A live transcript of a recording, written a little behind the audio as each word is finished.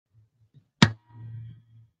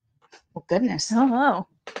Oh, goodness. Hello.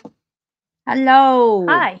 Hello.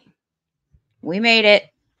 Hi. We made it.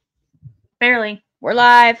 Barely. We're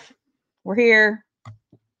live. We're here.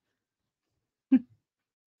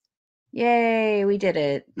 Yay, we did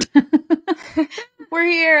it. We're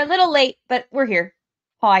here. A little late, but we're here.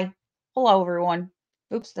 Hi. Hello, everyone.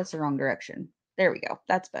 Oops, that's the wrong direction. There we go.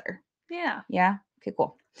 That's better. Yeah. Yeah? Okay,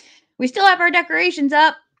 cool. We still have our decorations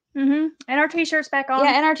up. Mm-hmm. And our t-shirts back on.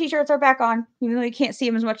 Yeah, and our t-shirts are back on. Even though you can't see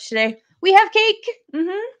them as much today. We have cake.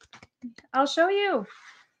 Mm-hmm. I'll show you.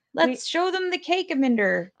 Let's show them the cake,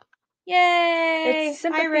 Aminder. Yay! It's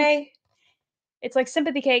sympathy. Hi, Ray. It's like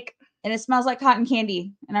sympathy cake. And it smells like cotton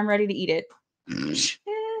candy, and I'm ready to eat it.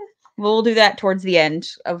 We'll do that towards the end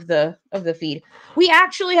of the feed. We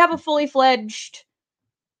actually have a fully fledged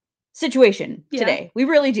situation today. We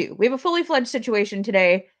really do. We have a fully fledged situation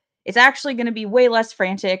today. It's actually going to be way less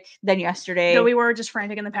frantic than yesterday. Though we were just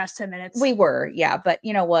frantic in the past 10 minutes. We were, yeah. But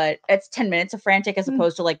you know what? It's 10 minutes of frantic as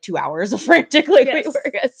opposed to like 2 hours of frantic like we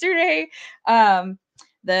were yesterday.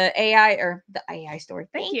 The AI story.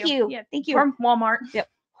 Thank you. Yeah, thank you. From Walmart. Yep.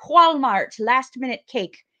 Walmart last minute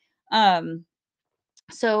cake.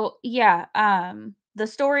 So yeah, the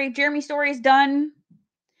story, Jeremy's story is done.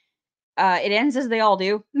 It ends as they all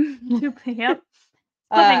do. Yep.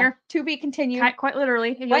 Cliffhanger. To be continued. Quite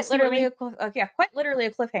literally. Quite literally a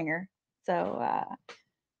cliffhanger. So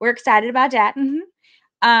we're excited about that. Mm-hmm.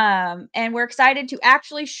 And we're excited to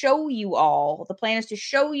actually show you all. The plan is to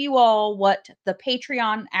show you all what the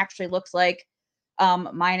Patreon actually looks like.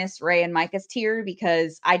 Minus Ray and Micah's tier,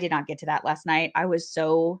 because I did not get to that last night. I was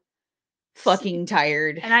so fucking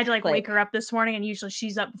tired. And I had to wake her up this morning, and usually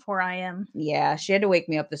she's up before I am. Yeah, she had to wake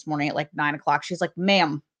me up this morning at like 9 o'clock. She's like,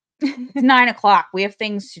 ma'am, it's 9 o'clock. We have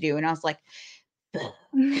things to do. And I was like,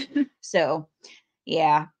 so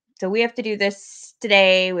yeah. So we have to do this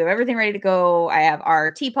today. We have everything ready to go. I have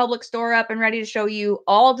our TeePublic store up and ready to show you.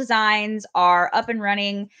 All designs are up and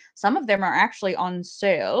running. Some of them are actually on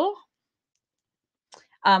sale.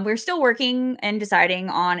 We're still working and deciding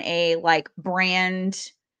on a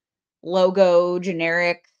brand logo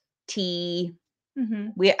generic tee.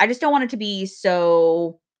 I just don't want it to be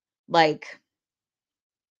so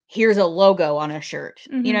here's a logo on a shirt.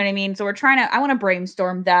 You know what I mean? So I want to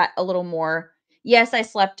brainstorm that a little more. Yes, I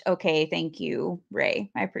slept okay. Thank you,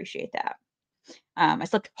 Ray. I appreciate that. I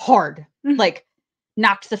slept hard,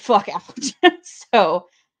 knocked the fuck out. So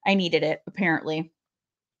I needed it apparently.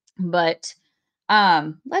 But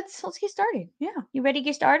let's get started. Yeah. You ready to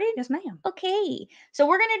get started? Yes, ma'am. Okay. So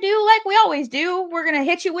we're going to do like we always do. We're going to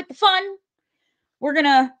hit you with the fun. We're going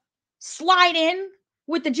to slide in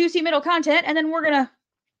with the juicy middle content, and then we're going to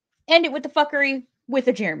end it with the fuckery with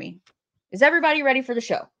the Jeremy. Is everybody ready for the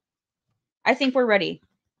show? I think we're ready.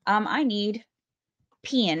 I need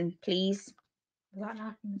pen, please.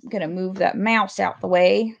 I'm going to move that mouse out the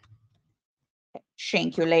way.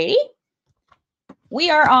 Thank you, lady. We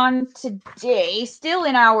are on today, still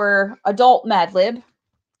in our adult Mad Lib.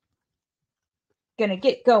 Gonna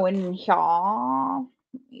get going here.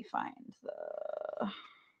 Let me find the...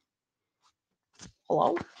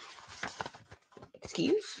 Hello?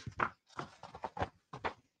 Excuse?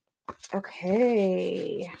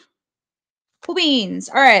 Okay. Cool beans.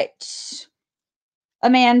 All right.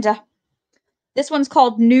 Amanda. This one's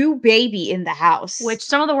called New Baby in the House. Which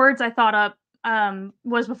some of the words I thought up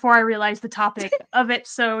was before I realized the topic of it,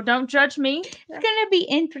 so don't judge me. It's gonna be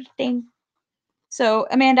interesting. So,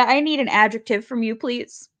 Amanda, I need an adjective from you,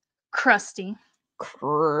 please. Crusty.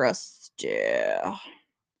 Crusty.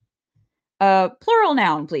 Plural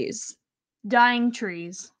noun, please. Dying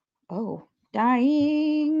trees. Oh,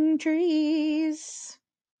 dying trees.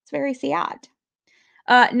 It's very sad.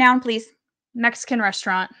 Noun, please. Mexican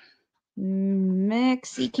restaurant.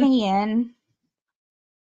 Mexican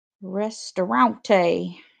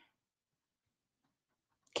restaurante.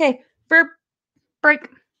 Okay, verb. Break.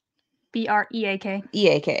 B-R-E-A-K.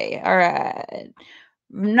 E-A-K. All right.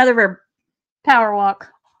 Another verb. Power walk.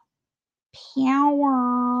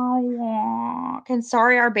 Power walk. And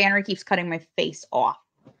sorry, our banner keeps cutting my face off.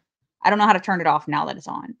 I don't know how to turn it off now that it's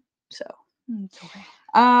on. So. Okay.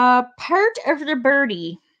 Part of the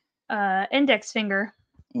birdie. Index finger.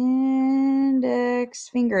 Index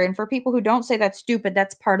finger. And for people who don't say that's stupid,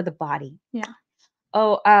 that's part of the body. Yeah.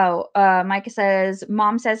 Micah says,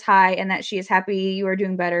 Mom says hi and that she is happy you are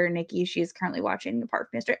doing better. Niki, she is currently watching the Park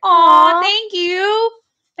Mystery. Aw, thank you.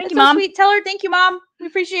 Thank you, Mom. Sweet. Tell her thank you, Mom. We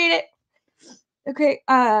appreciate it. Okay,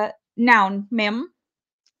 noun, ma'am.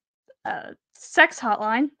 Sex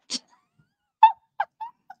hotline.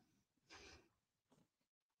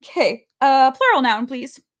 Okay, plural noun,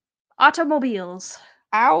 please. Automobiles.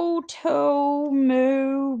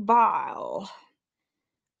 Automobile.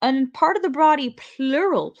 And part of the body,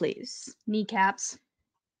 plural, please. Kneecaps.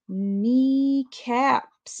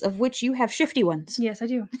 Kneecaps, of which you have shifty ones. Yes, I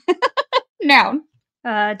do. Noun.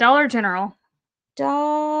 Dollar General.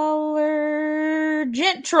 Dollar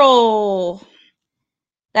General.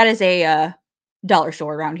 That is a dollar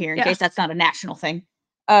store around here, in case that's not a national thing.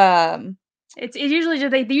 It's usually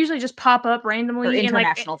they usually just pop up randomly or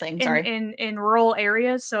international thing. Sorry, in rural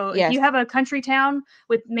areas. So Yes. if you have a country town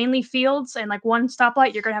with mainly fields and like one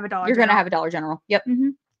stoplight, you're gonna have a Dollar. you're General. gonna have a Dollar General. Yep. Mm-hmm.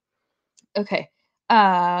 Okay.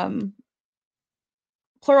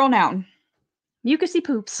 Plural noun. Mucusy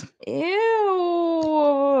poops.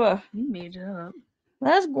 Ew. You made it up.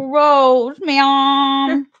 That's gross,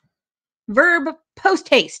 ma'am. Verb post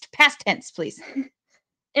haste. Past tense, please.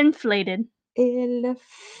 Inflated. Inflated.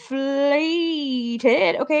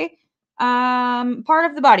 Okay. Part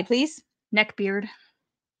of the body, please. Neck beard.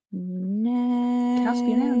 Neck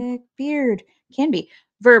beard. Can be.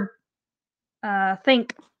 Verb.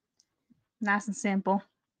 Think. Nice and simple.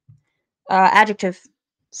 Adjective.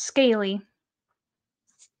 Scaly.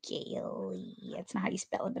 Scaly. That's not how you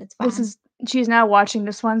spell it, but it's fine. She's now watching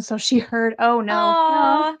this one, so she heard. Oh no!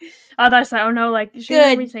 Aww. Oh, that's like. Oh no! Like she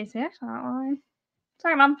heard me say sex. Sorry,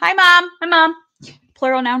 mom. Hi, mom. Hi, mom.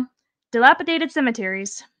 Plural noun. Dilapidated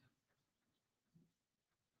cemeteries.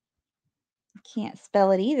 Can't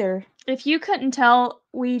spell it either. If you couldn't tell,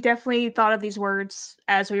 we definitely thought of these words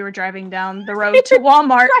as we were driving down the road to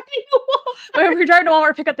Walmart. When we were driving to Walmart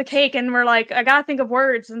to pick up the cake, and we're like, I gotta think of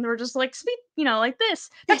words, and we're just like, speed, like this.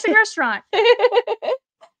 Mexican restaurant.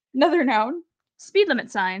 Another noun. Speed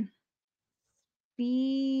limit sign.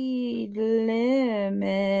 Speed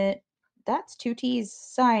limit. That's 2 T's.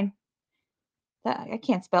 Sign. That I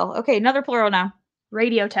can't spell. Okay, another plural noun.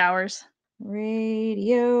 Radio towers.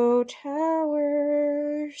 Radio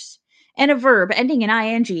towers. And a verb ending in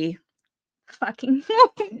ing. Fucking.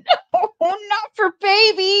 No, not for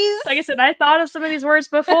babies. Like I said, I thought of some of these words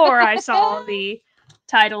before I saw the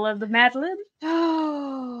title of the Mad Lib.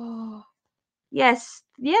 Oh. Yes.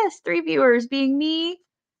 3 viewers, being me,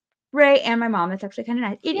 Ray, and my mom. That's actually kind of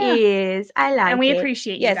nice. It is. I like it. And we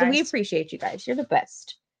appreciate you guys. Yes, and we appreciate you guys. You're the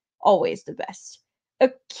best. Always the best.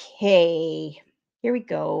 Okay. Here we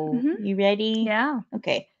go. Mm-hmm. You ready? Yeah.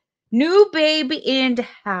 Okay. New baby in the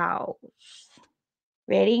house.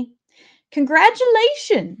 Ready?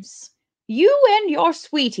 Congratulations. You and your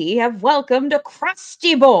sweetie have welcomed a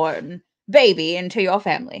crusty-born baby into your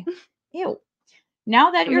family. Ew.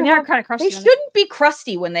 Now that they're kind of crusty. They shouldn't be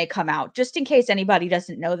crusty when they come out, just in case anybody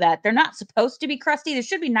doesn't know that. They're not supposed to be crusty. They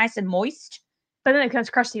should be nice and moist. But then it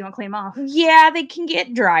becomes crusty, you won't clean them off. Yeah, they can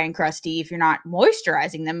get dry and crusty if you're not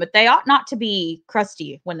moisturizing them, but they ought not to be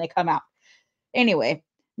crusty when they come out. Anyway,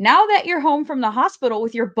 now that you're home from the hospital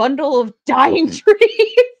with your bundle of dying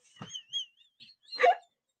trees.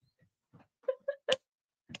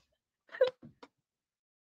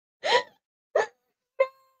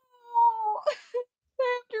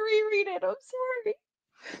 To reread it. I'm sorry.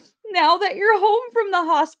 Now that you're home from the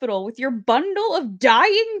hospital with your bundle of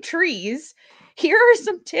dying trees, here are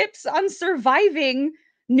some tips on surviving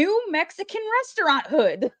new Mexican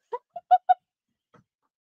restauranthood.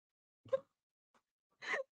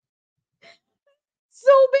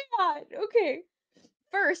 So bad. Okay.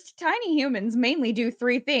 First, tiny humans mainly do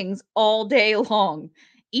 3 things all day long: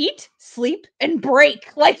 eat, sleep, and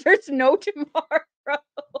break like there's no tomorrow.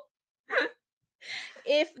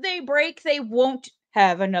 If they break, they won't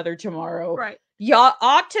have another tomorrow. Right. Y'all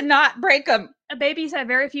ought to not break them. Babies have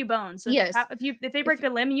very few bones. So yes. If they break a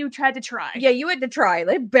limb, you tried to try. Yeah, you had to try.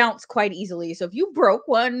 They bounce quite easily. So if you broke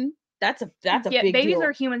one, that's a big deal. Babies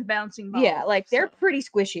are humans bouncing bones. Yeah, like they're pretty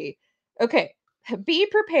squishy. Okay. Be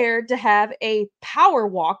prepared to have a power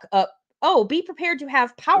walk up. Oh, be prepared to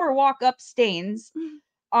have power walk up stains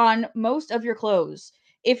on most of your clothes.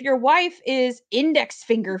 If your wife is index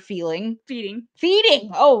finger feeding.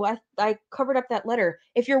 Oh, I covered up that letter.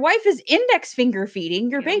 If your wife is index finger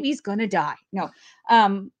feeding, your baby's gonna die. No.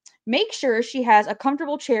 Make sure she has a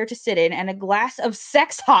comfortable chair to sit in and a glass of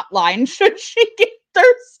sex hotline should she get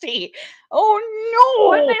thirsty. Oh no!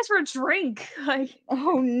 What nice for a drink? Like,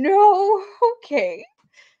 oh no. Okay.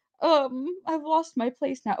 I've lost my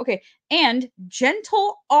place now. Okay. And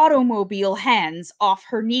gentle automobile hands off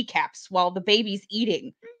her kneecaps while the baby's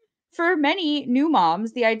eating. For many new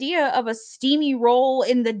moms, the idea of a steamy roll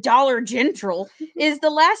in the Dollar General is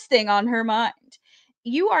the last thing on her mind.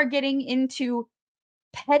 You are getting into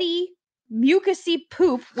petty, mucusy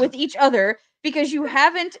poop with each other because you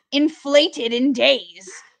haven't inflated in days.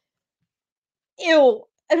 Ew.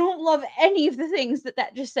 I don't love any of the things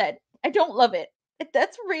that just said. I don't love it.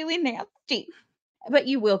 That's really nasty. But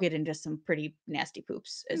you will get into some pretty nasty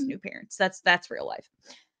poops as new parents. That's real life.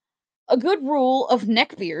 A good rule of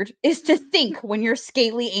neckbeard is to think when your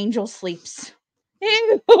scaly angel sleeps.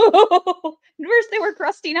 Ew. First they were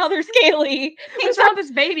crusty, now they're scaly. What's wrong with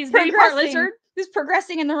this baby's baby part lizard? This is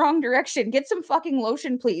progressing in the wrong direction. Get some fucking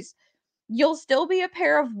lotion, please. You'll still be a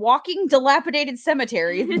pair of walking, dilapidated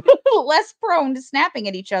cemeteries, less prone to snapping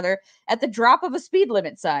at each other at the drop of a speed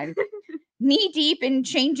limit sign. Knee deep in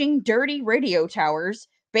changing dirty radio towers,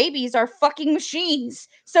 babies are fucking machines,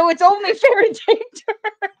 so it's only fair to take turns.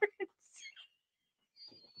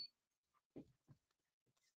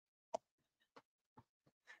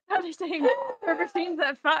 Are they saying they're machines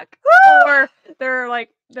that fuck? Or they're machines?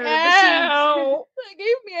 That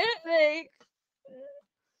gave me a headache.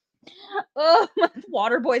 Oh, my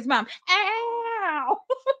Waterboy's mom. Ow!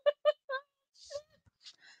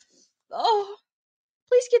 Oh,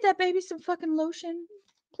 please get that baby some fucking lotion.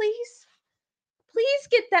 Please. Please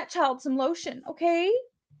get that child some lotion, okay?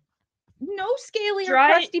 No scaly or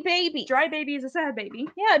crusty baby. Dry baby is a sad baby.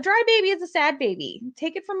 Yeah, dry baby is a sad baby.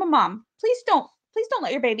 Take it from a mom. Please don't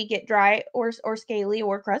let your baby get dry or scaly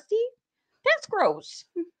or crusty. That's gross.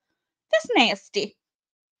 That's nasty.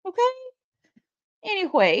 Okay?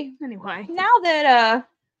 Anyway, now that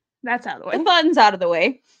that's out of the way. The fun's out of the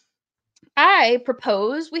way, I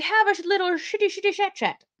propose we have a little shitty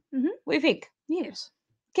chat. Mm-hmm. What do you think? Yes.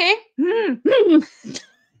 Okay?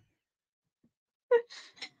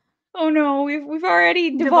 Oh no, we've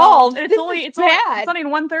already devolved. It's only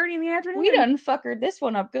 1:30 in the afternoon. We done fuckered this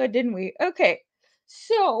one up good, didn't we? Okay.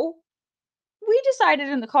 So we decided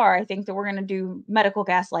in the car, I think, that we're gonna do medical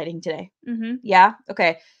gaslighting today. Mm-hmm. Yeah?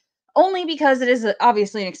 Okay. Only because it is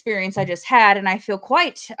obviously an experience I just had, and I feel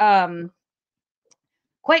quite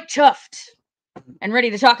chuffed and ready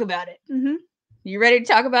to talk about it. Mm-hmm. You ready to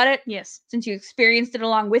talk about it? Yes. Since you experienced it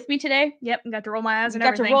along with me today? Yep, got to roll my eyes and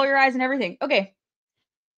everything. Got to roll your eyes and everything. Okay.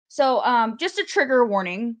 So, just a trigger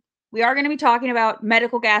warning. We are going to be talking about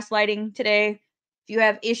medical gaslighting today. If you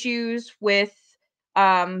have issues with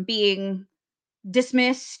being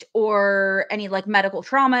dismissed or any like medical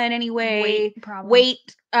trauma in any way,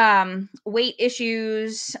 weight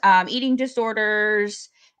issues, eating disorders,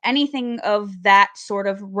 anything of that sort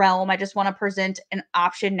of realm, I just want to present an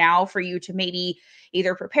option now for you to maybe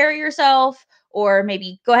either prepare yourself or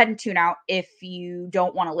maybe go ahead and tune out if you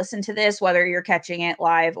don't want to listen to this, whether you're catching it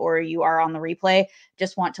live or you are on the replay.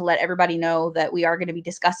 Just want to let everybody know that we are going to be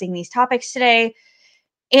discussing these topics today.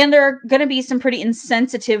 And there are going to be some pretty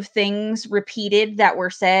insensitive things repeated that were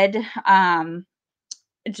said.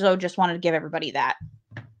 So just wanted to give everybody that,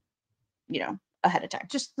 ahead of time.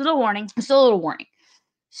 Just a little warning.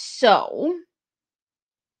 So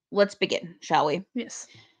let's begin, shall we? Yes.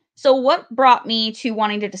 So what brought me to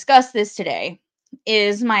wanting to discuss this today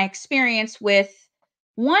is my experience with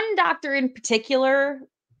one doctor in particular,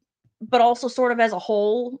 but also sort of as a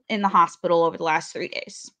whole in the hospital over the last 3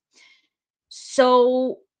 days.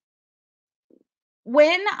 So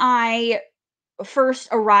when I first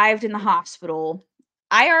arrived in the hospital,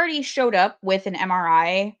 I already showed up with an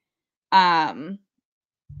MRI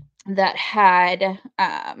that had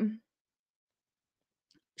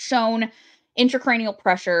shown intracranial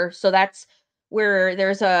pressure. So that's where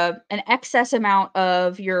there's an excess amount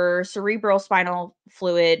of your cerebral spinal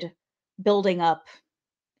fluid building up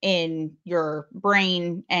in your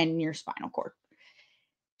brain and your spinal cord.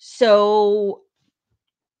 So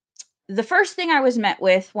the first thing I was met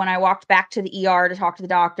with when I walked back to the ER to talk to the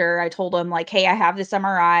doctor, I told him like, hey, I have this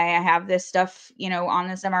MRI. I have this stuff, on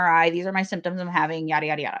this MRI. These are my symptoms I'm having, yada,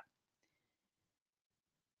 yada, yada.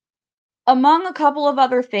 Among a couple of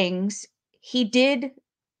other things, he did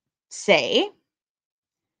say,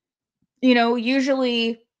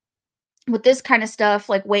 usually with this kind of stuff,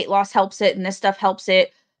 like weight loss helps it and this stuff helps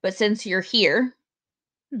it. But since you're here,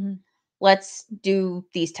 let's do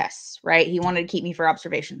these tests, right? He wanted to keep me for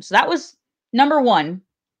observation. So that was number one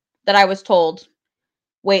that I was told,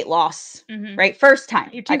 weight loss, right? First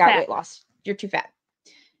time I got weight loss. You're too fat.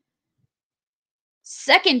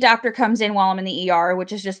 Second doctor comes in while I'm in the ER,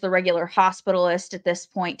 which is just the regular hospitalist at this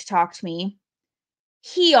point to talk to me.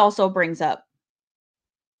 He also brings up,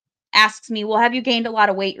 asks me, well, have you gained a lot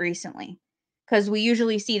of weight recently? Because we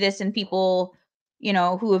usually see this in people,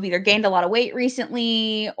 who have either gained a lot of weight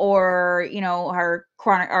recently or, are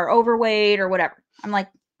chronic or overweight or whatever. I'm like,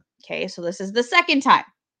 okay, so this is the second time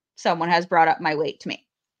someone has brought up my weight to me.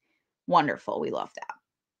 Wonderful. We love that.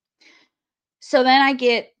 So then I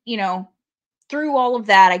get, through all of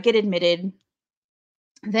that, I get admitted.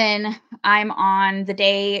 Then I'm on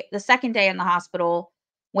the second day in the hospital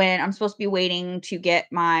when I'm supposed to be waiting to get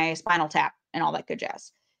my spinal tap and all that good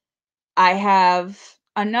jazz. I have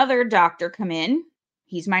another doctor come in.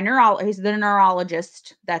 He's he's the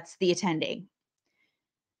neurologist that's the attending.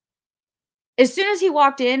 As soon as he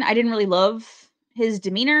walked in, I didn't really love his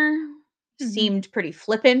demeanor. Seemed pretty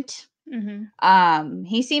flippant.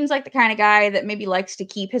 He seems like the kind of guy that maybe likes to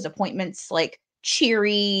keep his appointments like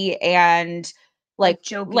cheery and like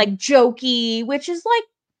jokey, which is like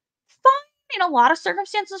fine in a lot of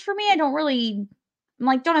circumstances for me. I don't really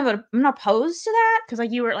I'm not opposed to that. Because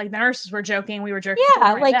like you were like the nurses were joking, we were joking.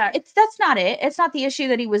 Yeah, like that's not it. It's not the issue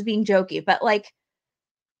that he was being jokey, but like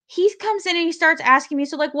he comes in and he starts asking me,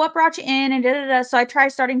 so like, what brought you in and da-da-da. So I try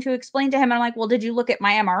starting to explain to him, and I'm like, well, did you look at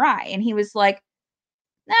my MRI? And he was like,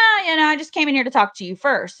 nah, I just came in here to talk to you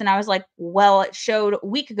first. And I was like, well, it showed a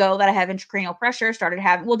week ago that I have intracranial pressure,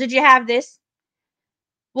 well, did you have this?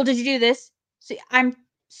 Well, did you do this? See, I'm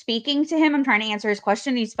speaking to him. I'm trying to answer his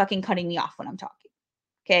question. He's fucking cutting me off when I'm talking.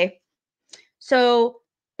 Okay. So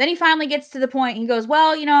then he finally gets to the point. He goes,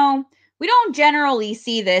 well, we don't generally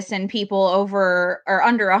see this in people over or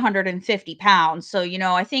under 150 pounds. So,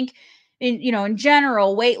 I think in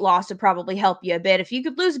general, weight loss would probably help you a bit. If you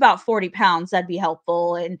could lose about 40 pounds, that'd be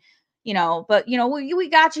helpful. And, but we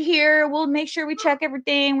got you here. We'll make sure we check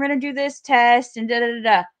everything. We're going to do this test and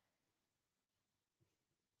da-da-da-da.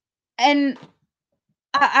 And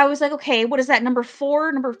I was like, okay, what is that? Number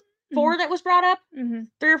four that was brought up? 3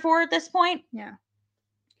 or 4 at this point? Yeah.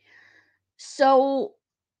 So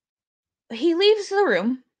he leaves the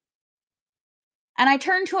room and I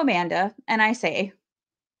turn to Amanda and I say,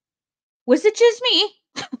 was it just me?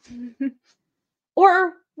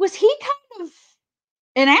 Or was he kind of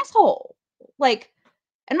an asshole? Like,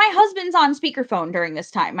 and my husband's on speakerphone during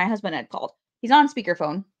this time. My husband had called. He's on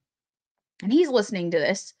speakerphone and he's listening to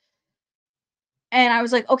this. And I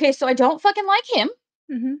was like, okay, so I don't fucking like him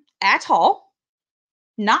at all.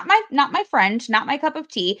 Not my friend, not my cup of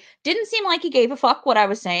tea. Didn't seem like he gave a fuck what I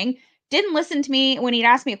was saying. Didn't listen to me when he'd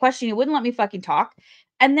ask me a question. He wouldn't let me fucking talk.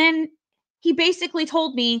 And then he basically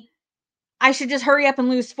told me I should just hurry up and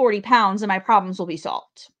lose 40 pounds and my problems will be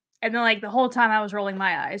solved. And then like the whole time I was rolling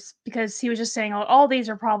my eyes because he was just saying, oh, all these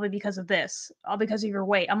are probably because of this, all because of your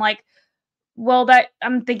weight. I'm like, well,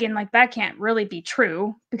 I'm thinking like that can't really be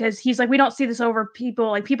true because he's like, we don't see this over people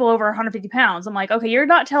over 150 pounds. I'm like, okay, you're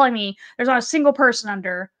not telling me there's not a single person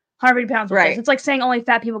under 150 pounds. Right. It's like saying only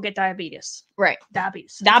fat people get diabetes. Right.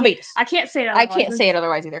 Diabetes. I can't say it otherwise. I can't say it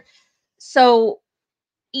otherwise either. So,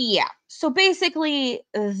 yeah. So basically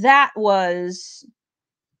that was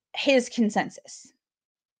his consensus.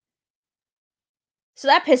 So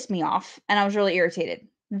that pissed me off and I was really irritated.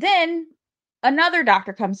 Then another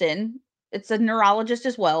doctor comes in. It's a neurologist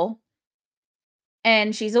as well.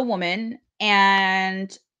 And she's a woman.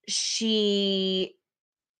 And she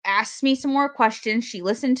asked me some more questions. She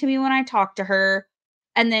listened to me when I talked to her.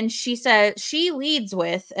 And then she said, she leads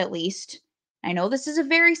with, at least, I know this is a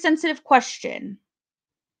very sensitive question,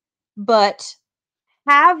 but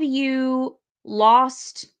have you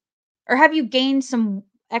lost or have you gained some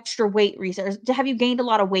extra weight recently? Have you gained a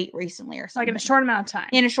lot of weight recently or something? Like in a short amount of time.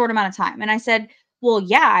 In a short amount of time. And I said, well,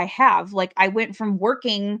 yeah, I have. Like I went from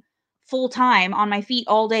working full time on my feet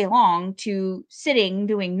all day long to sitting,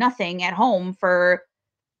 doing nothing at home for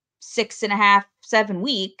 6.5, 7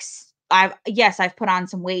 weeks. I've put on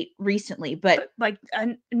some weight recently, but like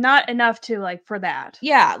not enough to like for that.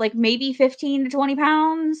 Yeah. Like maybe 15 to 20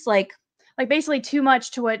 pounds. Like basically too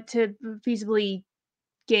much to feasibly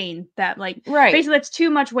gain that right. Basically that's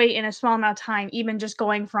too much weight in a small amount of time, even just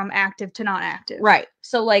going from active to not active. Right.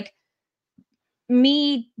 So like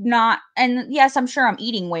me not, and yes, I'm sure I'm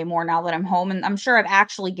eating way more now that I'm home and I'm sure I've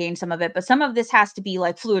actually gained some of it, but some of this has to be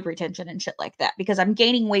like fluid retention and shit like that because I'm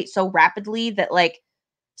gaining weight so rapidly that like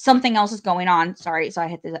something else is going on. Sorry. So I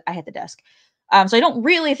hit the desk. So I don't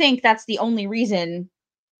really think that's the only reason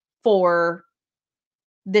for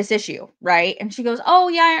this issue, right? And she goes, oh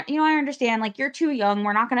yeah, I understand, like you're too young,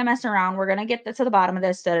 we're not going to mess around, we're going to get to the bottom of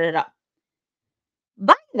this, da, da, da.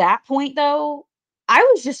 By that point though, I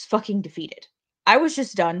was just fucking defeated. I was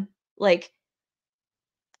just done. Like,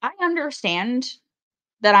 I understand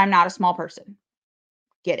that I'm not a small person.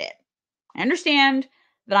 Get it. I understand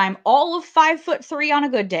that I'm all of 5'3" on a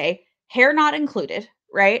good day, hair not included,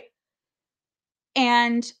 right?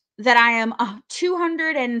 And that I am almost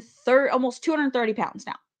 230 pounds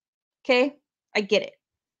now. Okay? I get it.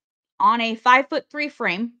 On a 5'3"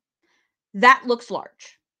 frame, that looks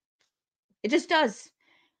large. It just does.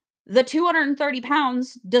 The 230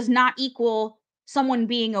 pounds does not equal someone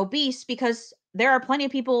being obese because there are plenty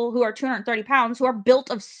of people who are 230 pounds who are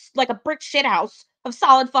built of like a brick shithouse of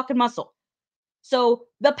solid fucking muscle. So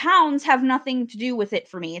the pounds have nothing to do with it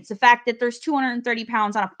for me. It's the fact that there's 230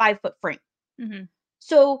 pounds on a 5-foot frame. Mm-hmm.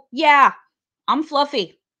 So yeah, I'm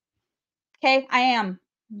fluffy. Okay, I am.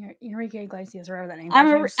 Enrique Iglesias, or whatever that name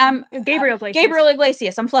I'm Gabriel Iglesias. Gabriel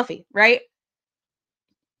Iglesias. I'm fluffy, right?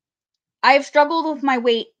 I've struggled with my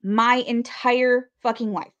weight my entire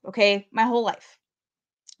fucking life, okay? My whole life.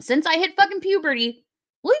 Since I hit fucking puberty,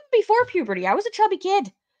 well, even before puberty, I was a chubby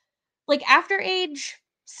kid. Like, after age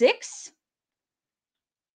 6,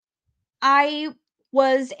 I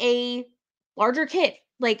was a larger kid.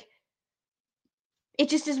 Like, it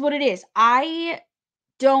just is what it is. I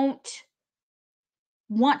don't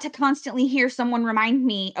want to constantly hear someone remind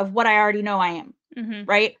me of what I already know I am,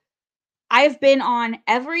 right? I've been on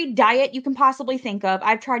every diet you can possibly think of.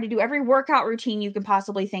 I've tried to do every workout routine you can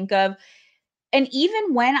possibly think of. And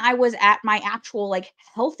even when I was at my actual, like,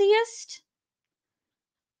 healthiest,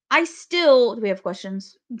 I still... Do we have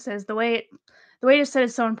questions? It says the way you said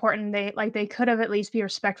is so important. They could have at least be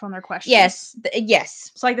respectful in their questions. Yes,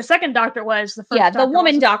 yes. So like the second doctor was the first. Yeah, the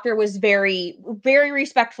woman doctor was very, very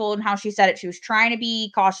respectful in how she said it. She was trying to be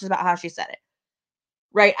cautious about how she said it.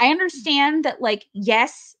 Right. I understand that, like,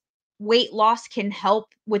 yes, weight loss can help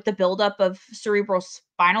with the buildup of cerebral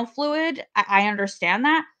spinal fluid. I understand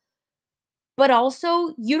that. But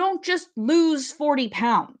also, you don't just lose 40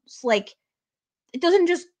 pounds. Like, it doesn't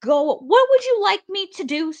just go... What would you like me to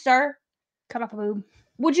do, sir? Cut off a boob.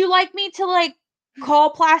 Would you like me to, like, call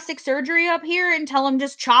plastic surgery up here and tell them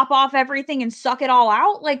just chop off everything and suck it all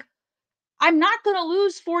out? Like, I'm not going to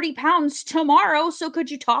lose 40 pounds tomorrow, so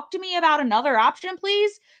could you talk to me about another option,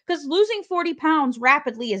 please? Because losing 40 pounds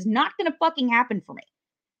rapidly is not going to fucking happen for me.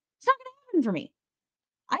 It's not going to happen for me.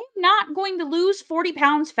 I am not going to lose 40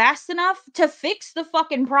 pounds fast enough to fix the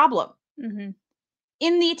fucking problem. In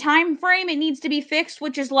the time frame it needs to be fixed,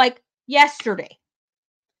 which is, like, yesterday.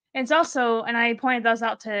 It's also, and I pointed those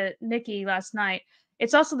out to Niki last night,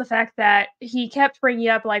 it's also the fact that he kept bringing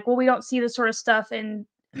up, like, well, we don't see this sort of stuff in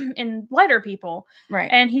lighter people. Right.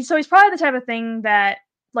 And he's probably the type of thing that,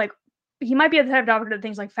 like, he might be the type of doctor that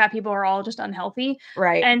thinks, like, fat people are all just unhealthy.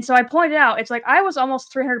 Right. And so I pointed out, it's like, I was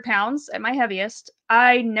almost 300 pounds at my heaviest.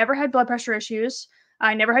 I never had blood pressure issues.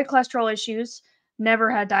 I never had cholesterol issues.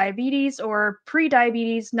 Never had diabetes or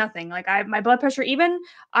pre-diabetes, nothing. Like, my blood pressure, even,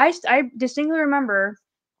 I distinctly remember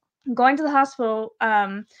going to the hospital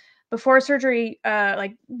before surgery,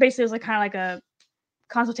 like, basically it was like kind of like a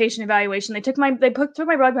consultation evaluation. They took my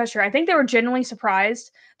blood pressure. I think they were genuinely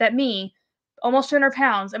surprised that me, almost 200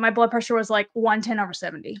 pounds, and my blood pressure was like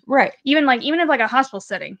 110/70. Right. Even if like a hospital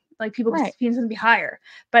setting, like people Right. seems to be higher.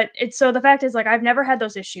 But it's, so the fact is, like, I've never had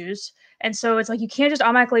those issues, and so it's like you can't just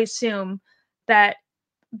automatically assume that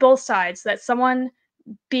both sides, that someone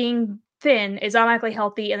being thin is automatically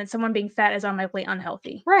healthy and that someone being fat is automatically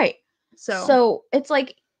unhealthy. Right. So it's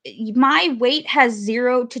like, my weight has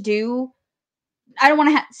zero to do... I don't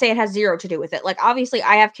want to say it has zero to do with it. Like, obviously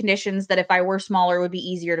I have conditions that if I were smaller would be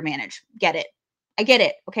easier to manage. Get it. I get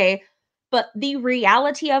it. Okay. But the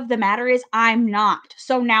reality of the matter is I'm not.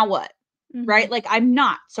 So now what? Right? Like, I'm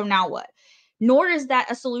not. So now what? Nor is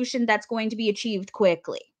that a solution that's going to be achieved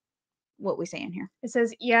quickly. What we saying here? It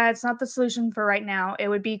says, yeah, it's not the solution for right now. It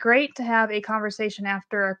would be great to have a conversation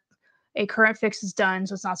after a current fix is done,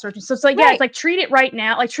 so it's not searching. So it's like, yeah, it's like, treat it right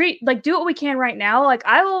now. Like, do what we can right now. Like,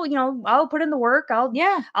 I will, I'll put in the work.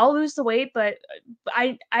 I'll lose the weight, but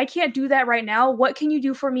I can't do that right now. What can you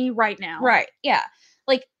do for me right now? Right. Yeah.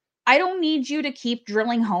 Like, I don't need you to keep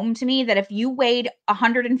drilling home to me that if you weighed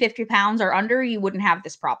 150 pounds or under, you wouldn't have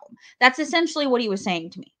this problem. That's essentially what he was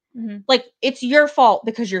saying to me. Like, it's your fault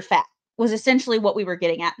because you're fat, was essentially what we were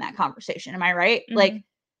getting at in that conversation. Am I right? Like,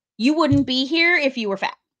 you wouldn't be here if you were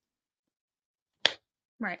fat.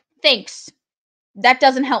 Right. Thanks. That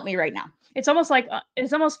doesn't help me right now. It's almost like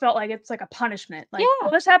it's almost felt like it's like a punishment. Like,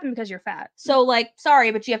 well, this happened because you're fat. So, like,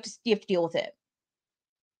 sorry, but you have to deal with it.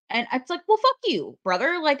 And it's like, well, fuck you,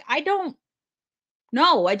 brother. Like, I don't.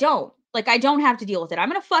 No, I don't. Like, I don't have to deal with it.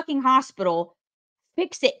 I'm in a fucking hospital.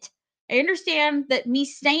 Fix it. I understand that me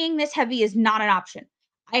staying this heavy is not an option.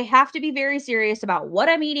 I have to be very serious about what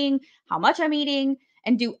I'm eating, how much I'm eating,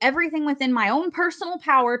 and do everything within my own personal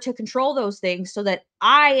power to control those things so that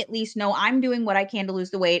I at least know I'm doing what I can to lose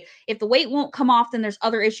the weight. If the weight won't come off, then there's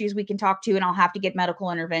other issues we can talk to and I'll have to get medical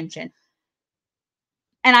intervention.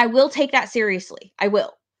 And I will take that seriously. I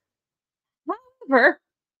will. However,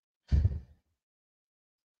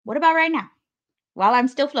 what about right now? While I'm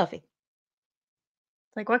still fluffy.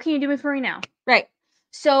 Like, what can you do for me now? Right.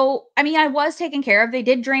 So, I mean, I was taken care of. They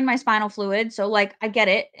did drain my spinal fluid, so, like, I get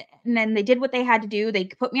it, and then they did what they had to do. They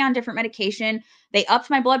put me on different medication. They upped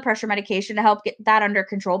my blood pressure medication to help get that under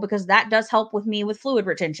control because that does help with me with fluid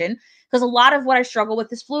retention. Because a lot of what I struggle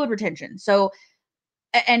with is fluid retention. So,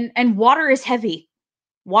 and water is heavy.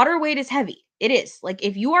 Water weight is heavy. It is. Like,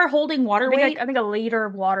 if you are holding water weight, I think a liter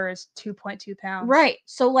of water is 2.2 pounds. right.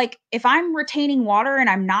 So, like, if I'm retaining water and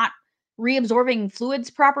I'm not reabsorbing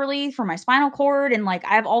fluids properly from my spinal cord and, like,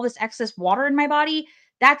 I have all this excess water in my body,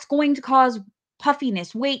 that's going to cause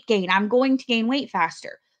puffiness, weight gain. I'm going to gain weight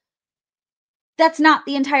faster. That's not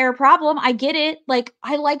the entire problem. I get it. Like,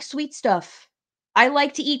 I like sweet stuff. I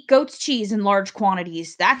like to eat goat's cheese in large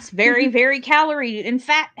quantities. That's very, very calorie and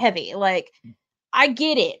fat heavy. Like, I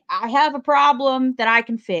get it. I have a problem that I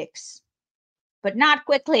can fix, but not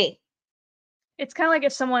quickly. It's kind of like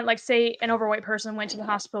if someone, like, say, an overweight person went to the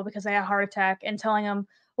hospital because they had a heart attack and telling them,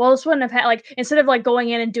 well, this wouldn't have had, like, instead of, like, going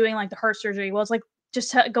in and doing, like, the heart surgery, well, it's like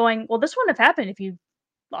just going, well, this wouldn't have happened if you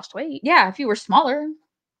lost weight. Yeah, if you were smaller,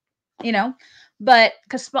 you know, but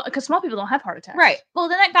Because small people don't have heart attacks. right. Well,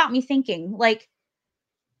 then that got me thinking, like,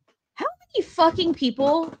 how many fucking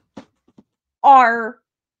people are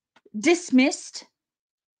dismissed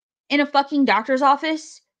in a fucking doctor's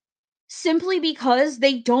office simply because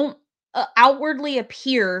they don't outwardly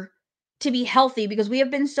appear to be healthy, because we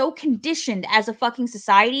have been so conditioned as a fucking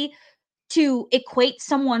society to equate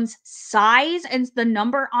someone's size and the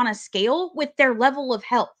number on a scale with their level of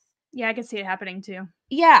health. Yeah, I can see it happening too.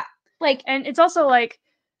 Yeah. Like, And it's also like,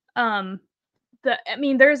 I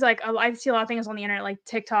mean, there's like, I see a lot of things on the internet, like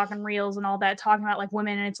TikTok and Reels and all that, talking about like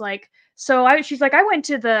women, and it's like, she's like, I went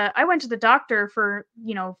to the doctor for,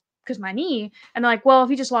 because my knee, and they're like, well,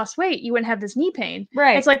 if you just lost weight, you wouldn't have this knee pain.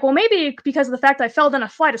 right. It's like, well, maybe because of the fact I fell down a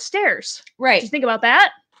flight of stairs. Right. Did you think about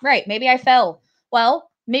that? Right. Maybe I fell.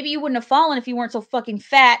 Well, maybe you wouldn't have fallen if you weren't so fucking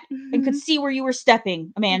fat and could see where you were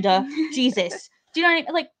stepping, Amanda. Jesus. Do you know what I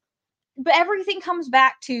mean? Like, but everything comes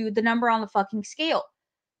back to the number on the fucking scale.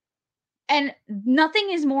 And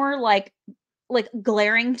nothing is more like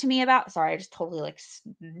glaring to me about, sorry, I just totally like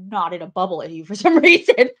nodded a bubble at you for some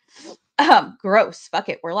reason. Gross. Fuck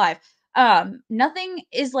it. We're live. Nothing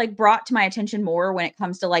is like brought to my attention more when it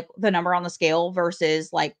comes to like the number on the scale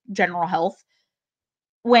versus like general health.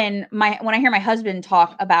 When I hear my husband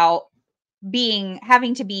talk about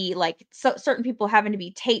having to be like, certain people having to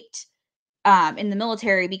be taped in the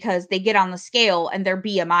military because they get on the scale and their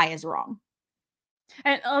BMI is wrong.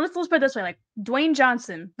 And let's put it this way, like Dwayne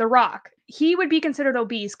Johnson, The Rock, he would be considered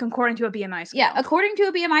obese according to a BMI scale. Yeah, according to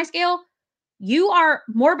a BMI scale, you are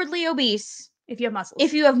morbidly obese if you have muscles.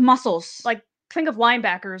 If you have muscles. Like, think of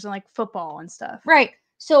linebackers and like football and stuff. Right.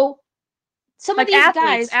 So some like of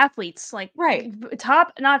these athletes, like right,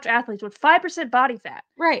 top-notch athletes with 5% body fat,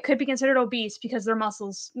 right, could be considered obese because their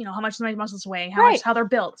muscles, how much their muscles weigh, how they're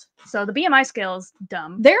built. So the BMI scale is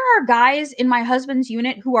dumb. There are guys in my husband's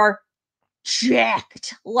unit who are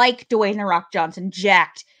jacked, like Dwayne The Rock Johnson,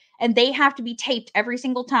 jacked, and they have to be taped every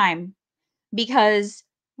single time because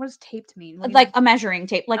what does taped mean? Like a measuring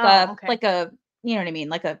tape, like like a, you know what I mean,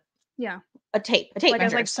 like a tape like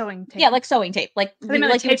measure. Like sewing tape. Yeah, like sewing tape, like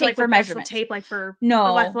like tape, like for measurement. Tape, like for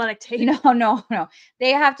athletic tape. No. They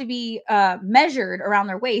have to be measured around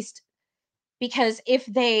their waist because if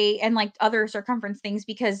they and like other circumference things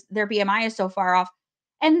because their BMI is so far off,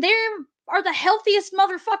 and they are the healthiest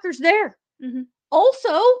motherfuckers there. Mm-hmm.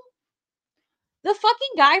 Also, the fucking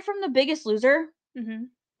guy from The Biggest Loser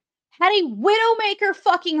had a Widowmaker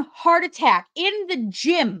fucking heart attack in the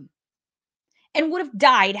gym and would have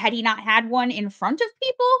died had he not had one in front of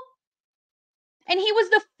people. And he was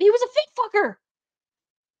a fit fucker.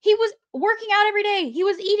 He was working out every day. He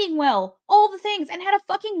was eating well, all the things, and had a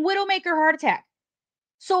fucking Widowmaker heart attack.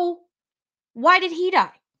 So why did he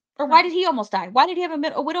die? Or why did he almost die? Why did he have a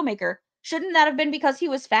Widowmaker? Shouldn't that have been because he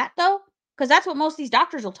was fat, though? Because that's what most of these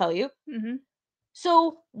doctors will tell you. Mm-hmm.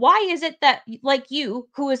 So why is it that, like you,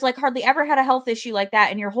 who has like hardly ever had a health issue like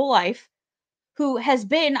that in your whole life, who has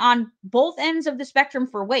been on both ends of the spectrum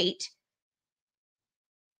for weight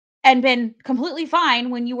and been completely fine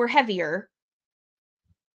when you were heavier,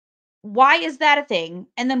 why is that a thing?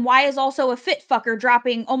 And then why is also a fit fucker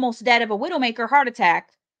dropping almost dead of a Widowmaker heart attack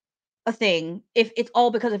a thing if it's all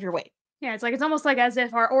because of your weight? Yeah, it's almost like as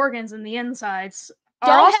if our organs and the insides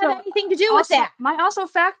don't have anything to do with that. Might also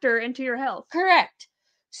factor into your health. Correct.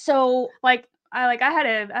 So I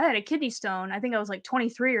had a kidney stone. I think I was like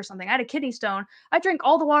 23 or something. I had a kidney stone. I drank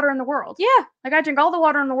all the water in the world. Yeah. Like I drink all the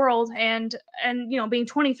water in the world and being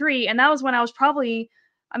 23, and that was when I was probably,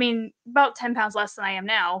 about 10 pounds less than I am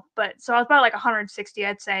now. But so I was about like 160,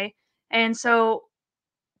 I'd say. And so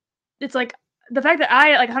it's like the fact that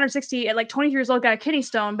I, like 160 at like 23 years old, got a kidney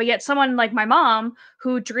stone, but yet someone like my mom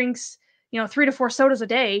who drinks, 3 to 4 sodas a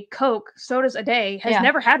day, Coke sodas a day, has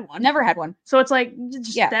never had one. Never had one. So it's like,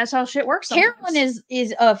 that's how shit works. Carolyn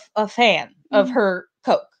is a fan of her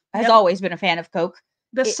Coke. Has always been a fan of Coke.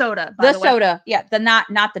 The soda, by the way. Soda, yeah. The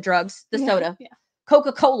not the drugs. The soda. Yeah.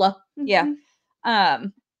 Coca-Cola. Yeah.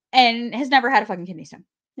 And has never had a fucking kidney stone.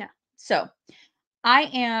 Yeah. So I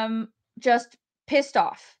am just pissed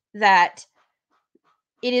off that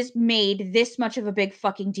it is made this much of a big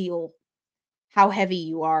fucking deal how heavy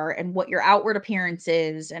you are and what your outward appearance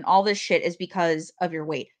is and all this shit is because of your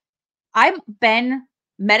weight. I've been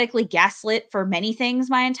medically gaslit for many things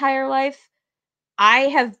my entire life. I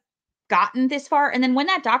have gotten this far. And then when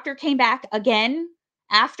that doctor came back again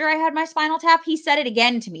after I had my spinal tap, he said it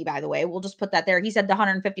again to me, by the way. We'll just put that there. He said the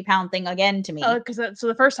 150-pound thing again to me. Oh, because so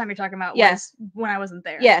the first time you're talking about was when I wasn't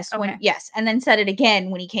there. Yes. Okay. And then said it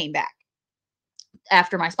again when he came back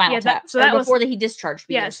after my spinal tap. So that before he discharged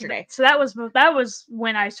me yesterday. So that was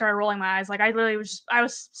when I started rolling my eyes. Like I literally I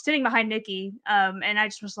was sitting behind Niki, and I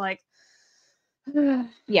just was like,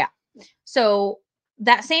 yeah. So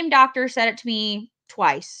that same doctor said it to me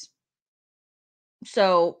twice.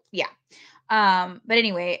 So yeah. But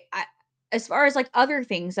anyway, as far as like other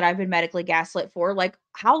things that I've been medically gaslit for, like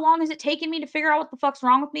how long has it taken me to figure out what the fuck's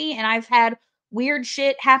wrong with me? And I've had weird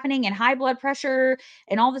shit happening and high blood pressure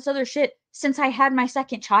and all this other shit since I had my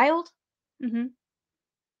second child. Mm-hmm.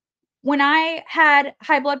 When I had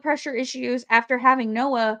high blood pressure issues after having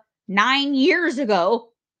Noah 9 years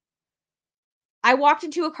ago, I walked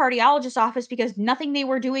into a cardiologist's office because nothing they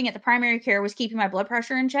were doing at the primary care was keeping my blood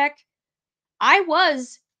pressure in check. I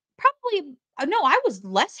was I was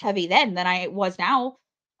less heavy then than I was now.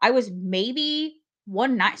 I was maybe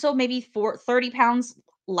 30 pounds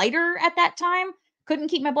lighter at that time. Couldn't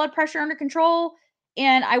keep my blood pressure under control.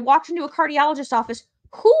 And I walked into a cardiologist's office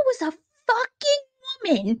who was a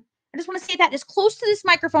fucking woman. I just want to say that as close to this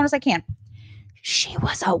microphone as I can. She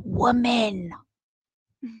was a woman.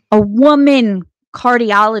 A woman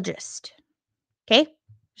cardiologist. Okay?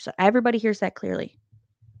 So everybody hears that clearly.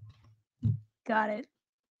 Got it.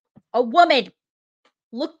 A woman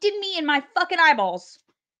looked at me in my fucking eyeballs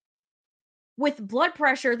with blood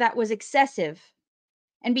pressure that was excessive.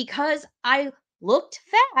 And because I looked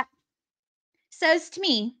fat, says to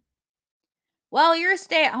me, well, you're a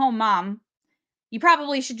stay-at-home mom. You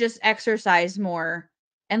probably should just exercise more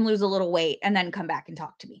and lose a little weight and then come back and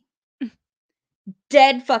talk to me.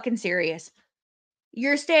 Dead fucking serious.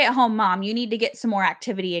 You're a stay-at-home mom. You need to get some more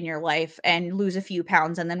activity in your life and lose a few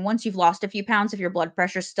pounds. And then once you've lost a few pounds, if your blood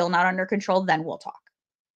pressure's still not under control, then we'll talk.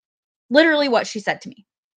 Literally what she said to me.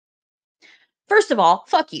 First of all,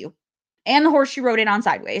 fuck you. And the horse she rode in on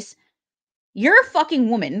sideways. You're a fucking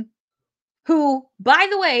woman who, by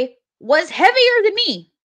the way, was heavier than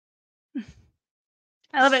me.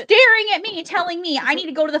 I love it. Staring at me, telling me I need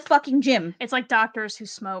to go to the fucking gym. It's like doctors who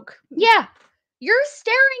smoke. Yeah. You're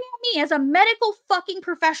staring at me as a medical fucking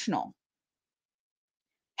professional.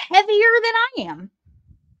 Heavier than I am.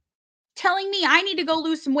 Telling me I need to go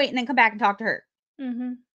lose some weight and then come back and talk to her.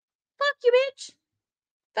 Mm-hmm. Fuck you, bitch.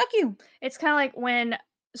 Fuck you. It's kind of like when...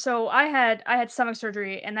 So I had stomach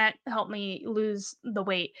surgery and that helped me lose the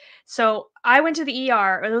weight. So I went to the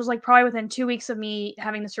ER. It was like probably within 2 weeks of me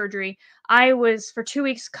having the surgery. I was for 2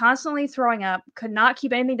 weeks constantly throwing up, could not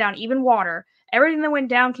keep anything down, even water. Everything that went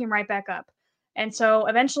down came right back up. And so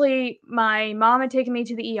eventually my mom had taken me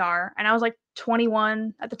to the ER and I was like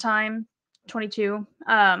 21 at the time, 22.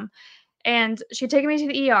 And she had taken me to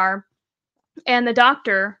the ER and the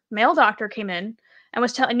doctor, male doctor, came in and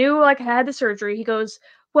was knew like I had the surgery. He goes,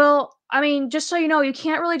 well, I mean, just so you know, you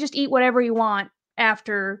can't really just eat whatever you want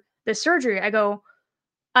after the surgery. I go,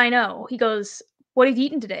 I know. He goes, what have you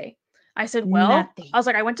eaten today? I said, well, nothing. I was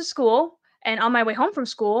like, I went to school, and on my way home from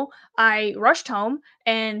school, I rushed home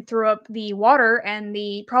and threw up the water and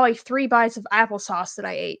the probably 3 bites of applesauce that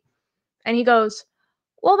I ate. And he goes,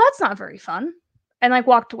 well, that's not very fun. And like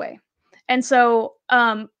walked away. And so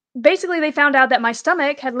basically they found out that my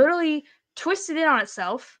stomach had literally twisted in on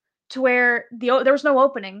itself to where there was no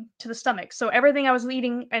opening to the stomach. So everything I was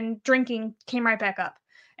eating and drinking came right back up.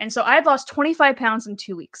 And so I had lost 25 pounds in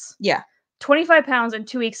 2 weeks. Yeah. 25 pounds in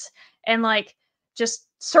 2 weeks. And like just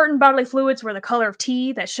certain bodily fluids were the color of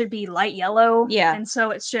tea that should be light yellow. Yeah. And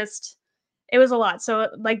so it was a lot. So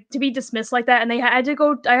like to be dismissed like that. And I had to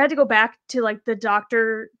go back to like the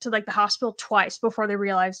doctor, to like the hospital twice before they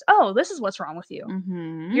realized, oh, this is what's wrong with you.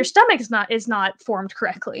 Mm-hmm. Your stomach is not formed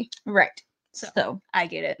correctly. Right. So I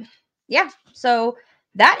get it. Yeah. So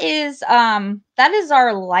that is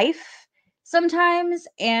our life sometimes.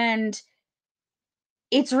 And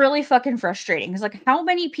it's really fucking frustrating. It's like, how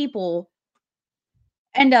many people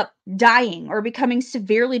end up dying or becoming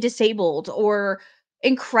severely disabled or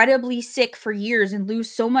incredibly sick for years and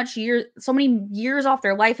lose so many years off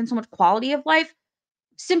their life and so much quality of life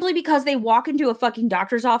simply because they walk into a fucking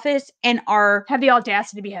doctor's office and Have the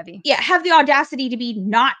audacity to be heavy. Yeah, have the audacity to be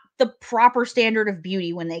not the proper standard of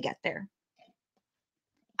beauty when they get there.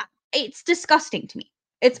 It's disgusting to me.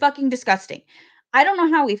 It's fucking disgusting. I don't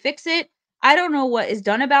know how we fix it. I don't know what is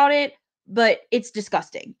done about it, but it's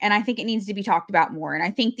disgusting. And I think it needs to be talked about more. And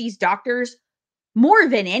I think these doctors, more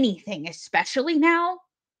than anything, especially now,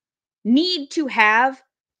 need to have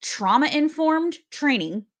trauma-informed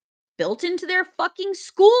training built into their fucking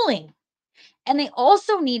schooling. And they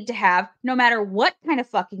also need to have, no matter what kind of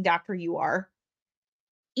fucking doctor you are,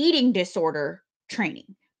 eating disorder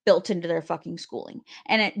training built into their fucking schooling.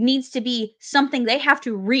 And it needs to be something they have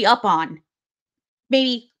to re-up on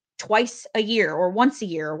maybe twice a year or once a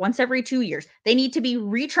year or once every 2 years. They need to be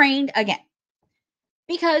retrained again.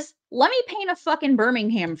 Because let me paint a fucking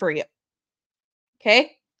Birmingham for you.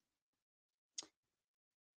 Okay?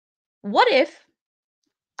 What if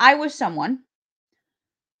I was someone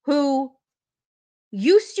who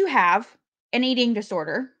used to have an eating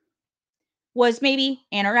disorder, was maybe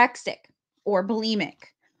anorexic or bulimic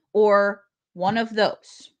or one of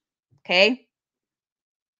those? Okay?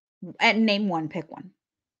 And name one, pick one.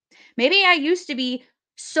 Maybe I used to be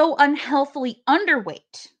so unhealthily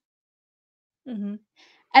underweight. Mm-hmm.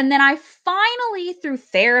 And then I finally, through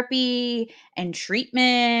therapy and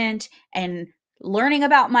treatment and learning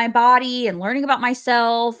about my body and learning about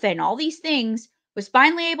myself and all these things, was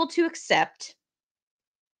finally able to accept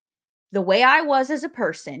the way I was as a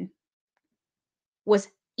person, was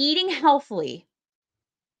eating healthily.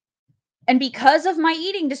 And because of my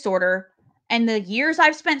eating disorder and the years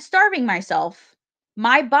I've spent starving myself,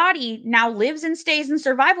 my body now lives and stays in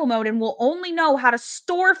survival mode and will only know how to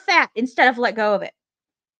store fat instead of let go of it.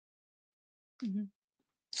 Mm-hmm.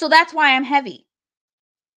 So that's why I'm heavy.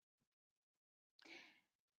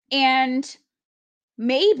 And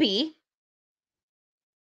maybe,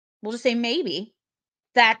 we'll just say maybe,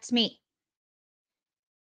 that's me.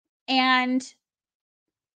 And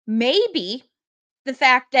maybe the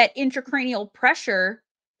fact that intracranial pressure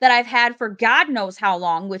that I've had for God knows how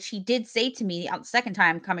long, which he did say to me on the second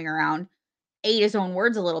time coming around, ate his own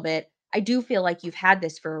words a little bit. I do feel like you've had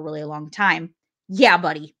this for a really long time. Yeah,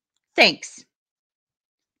 buddy. Thanks.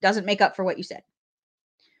 Doesn't make up for what you said.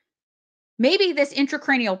 Maybe this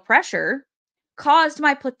intracranial pressure caused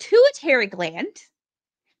my pituitary gland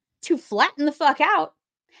to flatten the fuck out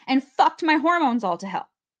and fucked my hormones all to hell.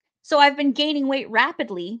 So I've been gaining weight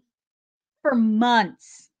rapidly for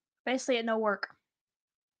months. Basically at no work.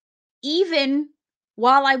 Even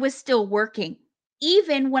while I was still working.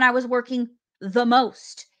 Even when I was working the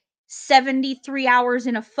most. 73 hours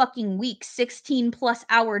in a fucking week, 16 plus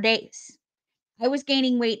hour days. I was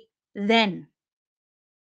gaining weight then.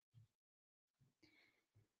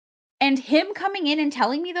 And him coming in and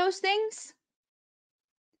telling me those things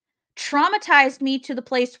traumatized me to the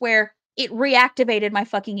place where it reactivated my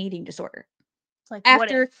fucking eating disorder. Like,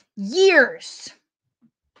 after years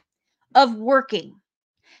of working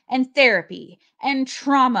and therapy and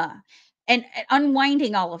trauma and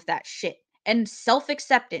unwinding all of that shit and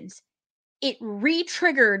self-acceptance, it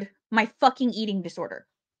re-triggered my fucking eating disorder.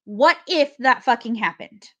 What if that fucking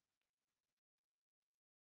happened?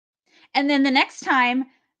 And then the next time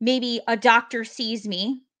maybe a doctor sees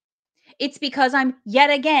me, it's because I'm yet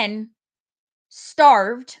again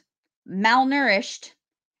starved, malnourished,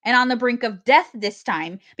 and on the brink of death this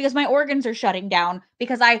time because my organs are shutting down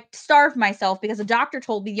because I starved myself because a doctor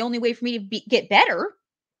told me the only way for me to get better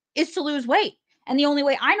is to lose weight. And the only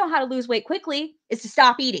way I know how to lose weight quickly is to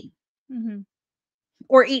stop eating. Mm-hmm.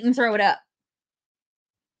 Or eat and throw it up.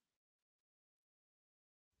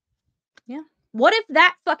 Yeah. What if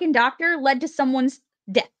that fucking doctor led to someone's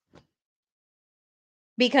death?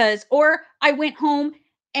 Because, or I went home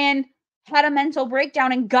and had a mental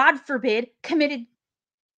breakdown and God forbid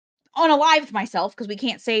unalived myself, because we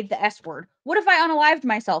can't say the S word. What if I unalived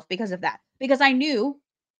myself because of that? Because I knew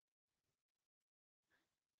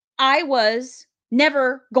I was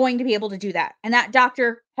never going to be able to do that. And that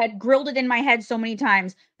doctor had grilled it in my head so many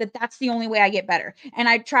times that that's the only way I get better. And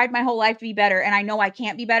I tried my whole life to be better and I know I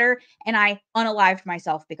can't be better. And I unalived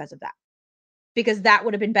myself because of that. Because that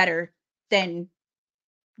would have been better than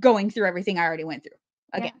going through everything I already went through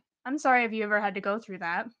again. Yeah. I'm sorry if you ever had to go through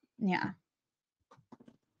that. Yeah.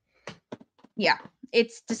 Yeah.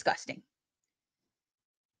 It's disgusting.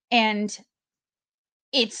 And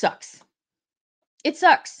it sucks. It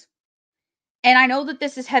sucks. And I know that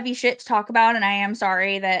this is heavy shit to talk about, and I am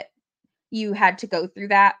sorry that you had to go through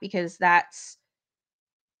that, because it's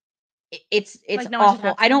Like, no one should awful.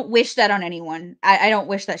 have I to. don't wish that on anyone. I don't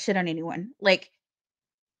wish that shit on anyone. Like,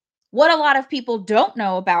 what a lot of people don't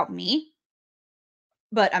know about me,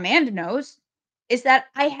 but Amanda knows, is that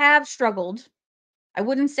I have struggled. I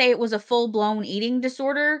wouldn't say it was a full-blown eating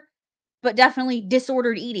disorder, but definitely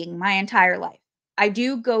disordered eating my entire life. I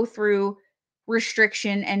do go through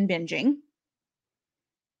restriction and binging.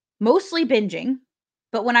 Mostly binging,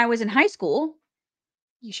 but when I was in high school,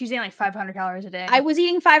 She's eating like 500 calories a day. I was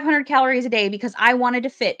eating 500 calories a day because I wanted to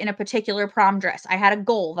fit in a particular prom dress. I had a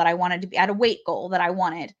goal that I wanted to be, I had a weight goal that I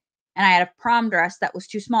wanted, and I had a prom dress that was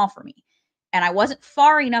too small for me. And I wasn't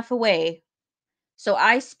far enough away. So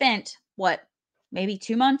I spent, maybe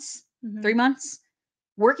 2 months, 3 months,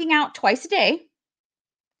 working out twice a day,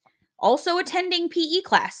 also attending PE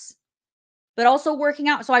class, but also working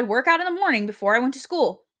out. So I'd work out in the morning before I went to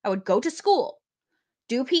school. I would go to school,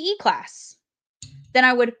 do PE class. Then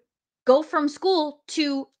I would go from school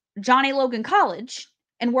to Johnny Logan College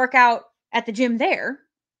and work out at the gym there,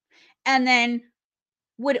 and then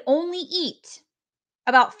would only eat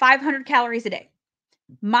about 500 calories a day.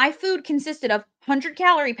 My food consisted of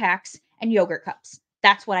 100-calorie packs and yogurt cups.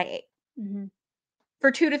 That's what I ate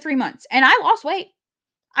for 2 to 3 months. And I lost weight.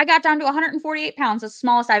 I got down to 148 pounds, the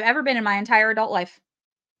smallest I've ever been in my entire adult life.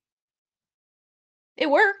 It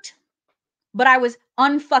worked, but I was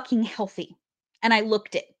unfucking healthy, and I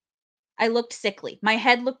looked it. I looked sickly. My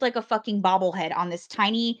head looked like a fucking bobblehead on this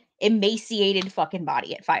tiny, emaciated fucking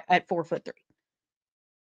body at 4'3".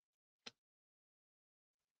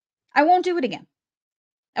 I won't do it again.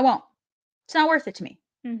 I won't. It's not worth it to me.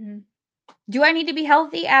 Do I need to be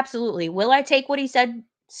healthy? Absolutely. Will I take what he said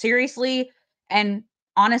seriously and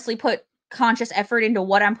honestly put conscious effort into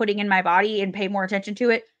what I'm putting in my body and pay more attention to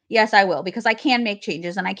it? Yes, I will, because I can make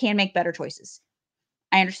changes and I can make better choices.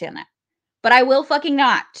 I understand that. But I will fucking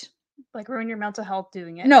not. Like, ruin your mental health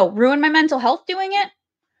doing it. No, ruin my mental health doing it,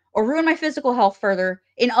 or ruin my physical health further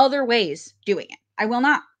in other ways doing it. I will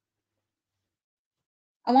not.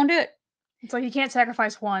 I won't do it. It's like you can't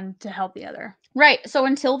sacrifice one to help the other. Right. So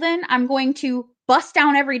until then, I'm going to bust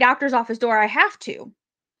down every doctor's office door I have to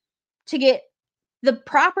get the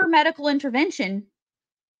proper medical intervention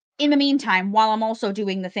in the meantime, while I'm also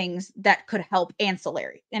doing the things that could help in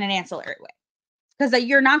an ancillary way. Because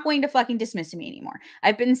you're not going to fucking dismiss me anymore.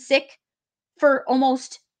 I've been sick for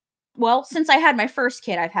since I had my first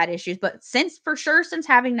kid, I've had issues, but since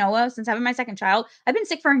having Noah, since having my second child, I've been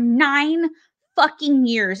sick for 9 fucking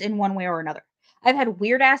years in one way or another. I've had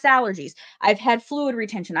weird ass allergies. I've had fluid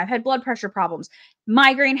retention. I've had blood pressure problems,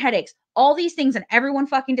 migraine headaches, all these things. And everyone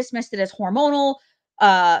fucking dismissed it as hormonal,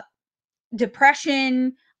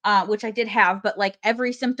 depression, which I did have, but like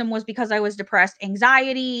every symptom was because I was depressed,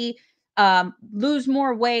 anxiety, lose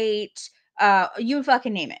more weight, you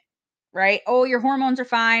fucking name it. Right? Oh, your hormones are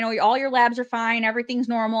fine. Oh, all your labs are fine. Everything's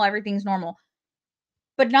normal. Everything's normal.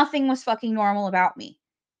 But nothing was fucking normal about me.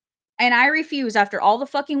 And I refuse, after all the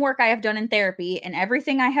fucking work I have done in therapy and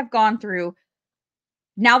everything I have gone through,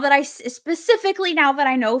 now that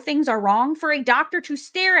I know things are wrong, for a doctor to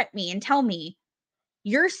stare at me and tell me,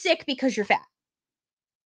 you're sick because you're fat.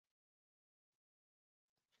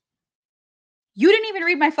 You didn't even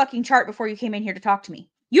read my fucking chart before you came in here to talk to me.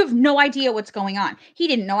 You have no idea what's going on. He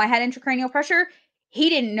didn't know I had intracranial pressure. He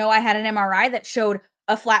didn't know I had an MRI that showed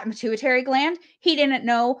a flat pituitary gland. He didn't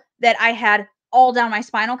know that I had all down my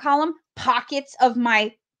spinal column, pockets of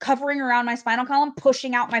my covering around my spinal column,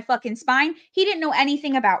 pushing out my fucking spine. He didn't know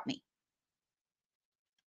anything about me.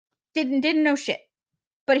 Didn't know shit.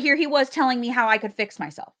 But here he was telling me how I could fix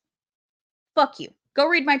myself. Fuck you. Go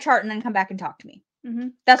read my chart and then come back and talk to me.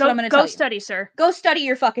 That's what I'm going to tell you. Go study, sir. Go study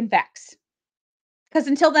your fucking facts. Because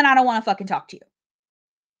until then, I don't want to fucking talk to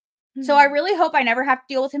you. So I really hope I never have to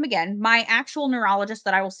deal with him again. My actual neurologist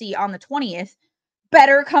that I will see on the 20th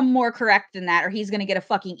better come more correct than that, or he's going to get a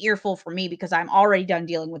fucking earful from me, because I'm already done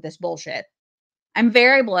dealing with this bullshit. I'm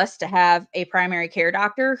very blessed to have a primary care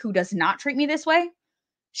doctor who does not treat me this way.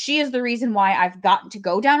 She is the reason why I've gotten to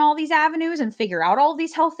go down all these avenues and figure out all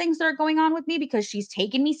these health things that are going on with me, because she's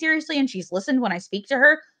taken me seriously and she's listened when I speak to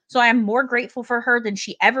her. So I am more grateful for her than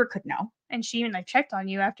she ever could know. And she even checked on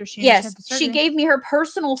you after she had the surgery. She gave me her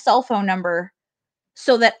personal cell phone number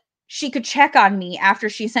so that she could check on me after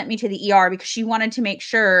she sent me to the ER, because she wanted to make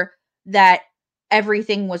sure that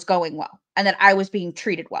everything was going well and that I was being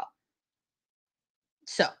treated well.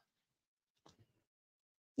 So,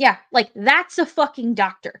 yeah, like, that's a fucking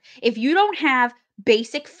doctor. If you don't have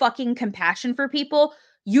basic fucking compassion for people,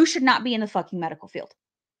 you should not be in the fucking medical field.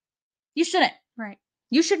 You shouldn't. Right.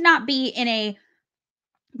 You should not be in a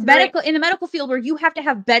Very- in the medical field where you have to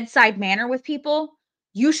have bedside manner with people.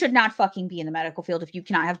 You should not fucking be in the medical field if you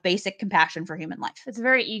cannot have basic compassion for human life. It's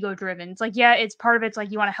very ego driven. It's like, yeah, it's part of it's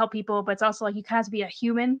like you want to help people, but it's also like you kind of have to be a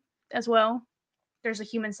human as well. There's a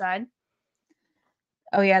human side.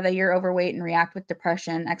 Oh yeah, that you're overweight and react with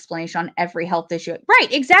depression. Explanation on every health issue.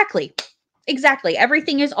 Right, exactly. Exactly.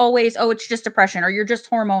 Everything is always, oh, it's just depression, or you're just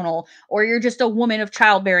hormonal, or you're just a woman of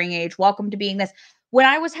childbearing age. Welcome to being this. When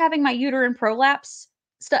I was having my uterine prolapse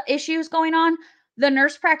issues going on, the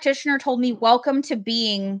nurse practitioner told me, welcome to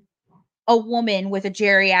being a woman with a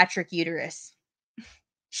geriatric uterus.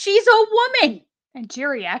 She's a woman. And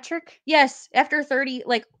geriatric? Yes. After 30,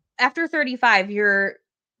 like after 35, your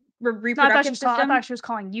reproductive system. I thought she was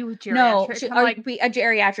calling you geriatric. No, like a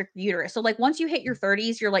geriatric uterus. So like once you hit your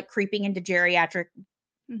 30s, you're like creeping into geriatric,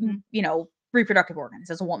 you know, reproductive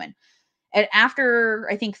organs as a woman. And after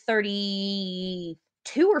I think 32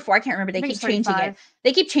 or 4, I can't remember. They keep changing it.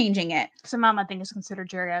 They keep changing it. So mom, I think, is considered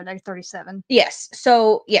geriatric, like 37. Yes.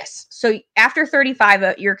 So after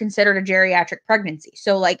 35, you're considered a geriatric pregnancy.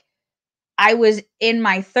 So like I was in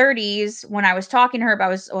my 30s when I was talking to her, but I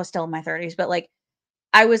was still in my 30s, but like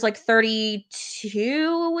I was like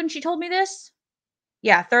 32 when she told me this.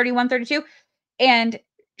 Yeah, 31, 32. And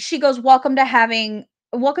she goes, welcome to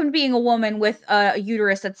being a woman with a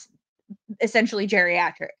uterus that's essentially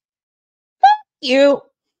geriatric. Fuck you.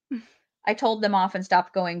 I told them off and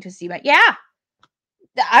stopped going to see my, yeah.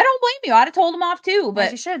 I don't blame you. I'd have told them off too,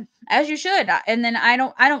 but as you should. And then I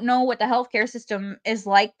don't know what the healthcare system is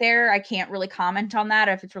like there. I can't really comment on that,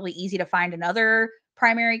 if it's really easy to find another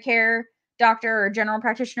primary care doctor or general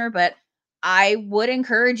practitioner, but I would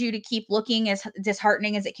encourage you to keep looking, as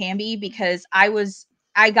disheartening as it can be, because I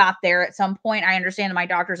got there at some point. I understand that my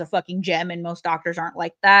doctor's a fucking gem and most doctors aren't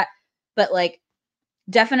like that, but like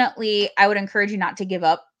definitely I would encourage you not to give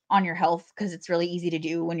up on your health, because it's really easy to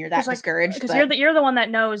do when you're that discouraged. Because you're the one that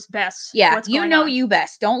knows best. Yeah, you know you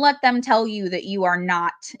best. Don't let them tell you that you are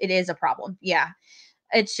not. It is a problem. Yeah.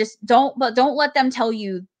 It's just don't let them tell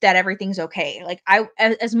you that everything's okay. Like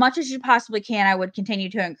as much as you possibly can, I would continue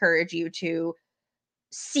to encourage you to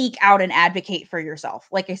seek out and advocate for yourself.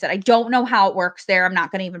 Like I said, I don't know how it works there. I'm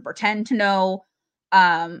not going to even pretend to know.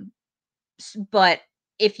 But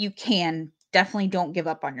if you can, definitely don't give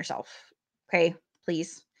up on yourself. Okay,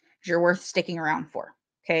 please. You're worth sticking around for.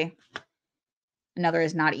 Okay. Another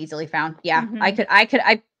is not easily found. Yeah, I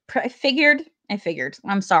figured.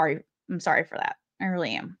 I'm sorry for that. I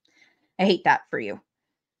really am. I hate that for you.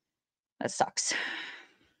 That sucks.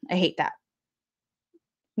 I hate that.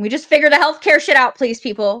 We just figure the healthcare shit out, please,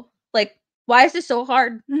 people. Like, why is this so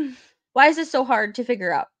hard? Why is this so hard to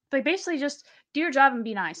figure out? Like, basically just do your job and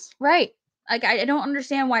be nice. Right. Like, I don't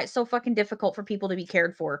understand why it's so fucking difficult for people to be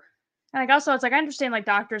cared for. And like, also, it's like, I understand, like,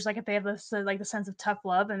 doctors, like, if they have this, like, the sense of tough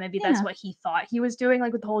love, and maybe that's what he thought he was doing,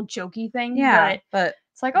 like, with the whole jokey thing. Yeah, but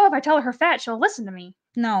it's like, oh, if I tell her fat, she'll listen to me.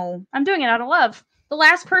 No. I'm doing it out of love. The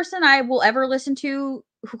last person I will ever listen to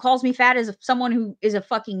who calls me fat is someone who is a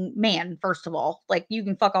fucking man, first of all. Like, you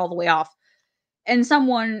can fuck all the way off. And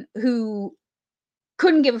someone who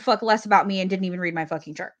couldn't give a fuck less about me and didn't even read my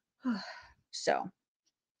fucking chart. So,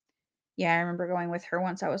 yeah, I remember going with her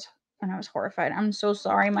once when I was horrified. I'm so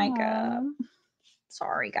sorry, Micah. Aww.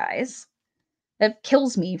 Sorry, guys. That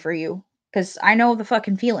kills me for you, because I know the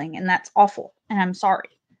fucking feeling, and that's awful. And I'm sorry.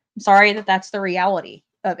 I'm sorry that that's the reality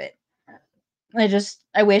of it.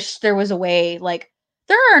 I wish there was a way, like,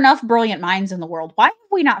 there are enough brilliant minds in the world. Why have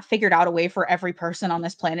we not figured out a way for every person on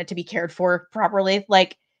this planet to be cared for properly?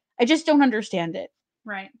 Like, I just don't understand it.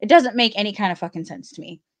 Right. It doesn't make any kind of fucking sense to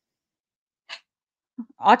me.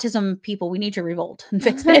 Autism people, we need to revolt and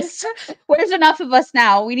fix this. There's enough of us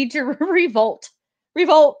now. We need to revolt.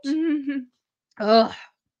 Ugh.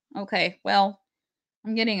 Okay, well,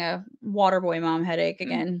 I'm getting a Waterboy mom headache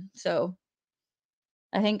again, so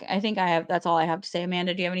I think that's all I have to say.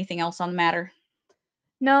 Amanda, do you have anything else on the matter?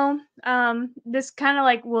 No. This kind of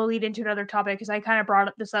like will lead into another topic, because I kind of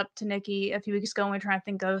brought this up to Nikki a few weeks ago when we were trying to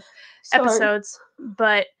think of episodes.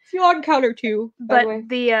 But if you on counter 2, but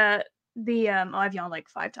I've yawned like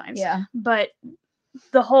 5 times. Yeah. But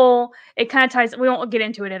the whole, it kind of ties, we won't get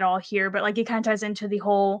into it at all here, but like it kind of ties into the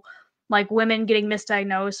whole, like, women getting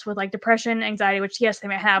misdiagnosed with like depression, anxiety, which yes, they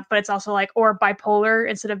might have, but it's also like, or bipolar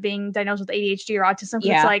instead of being diagnosed with ADHD or autism.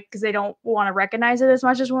 Yeah. It's like, because they don't want to recognize it as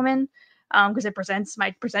much as women, because it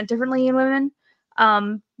might present differently in women.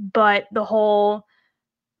 But the whole,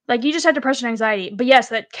 like, you just had depression, anxiety, but yes,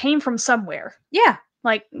 that came from somewhere. Yeah.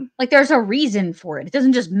 Like there's a reason for it. It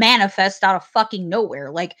doesn't just manifest out of fucking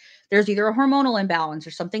nowhere. Like, there's either a hormonal imbalance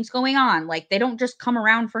or something's going on. Like, they don't just come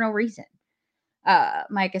around for no reason.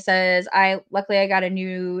 Micah says, luckily I got a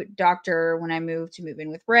new doctor when I moved to move in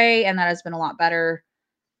with Ray, and that has been a lot better.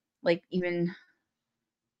 Like even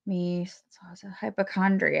me, so I was a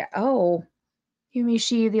hypochondriac. Oh.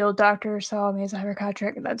 She, the old doctor, saw me as a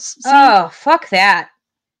hypochondriac. That's Oh, fuck that.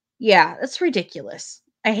 Yeah, that's ridiculous.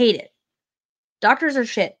 I hate it. Doctors are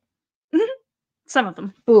shit. Some of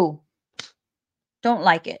them. Boo. Don't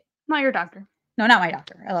like it. Not your doctor. No, not my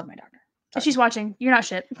doctor. I love my doctor. If she's watching, you're not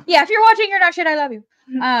shit. Yeah, if you're watching, you're not shit. I love you.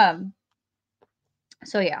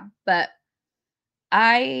 So yeah, but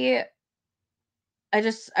I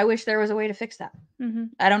wish there was a way to fix that.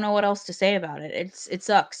 I don't know what else to say about it. It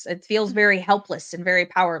sucks. It feels very helpless and very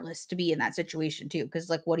powerless to be in that situation too. Because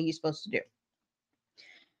like, what are you supposed to do?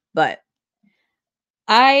 But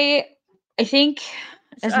I think.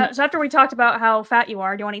 So after we talked about how fat you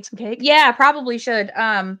are, do you want to eat some cake? Yeah, probably should.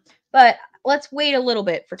 But let's wait a little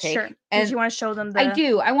bit for cake. Sure. And you want to show them the... I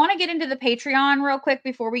do. I want to get into the Patreon real quick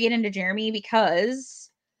before we get into Jeremy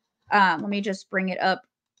because let me just bring it up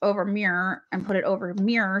over mirror and put it over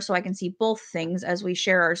mirror so I can see both things as we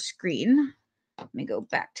share our screen. Let me go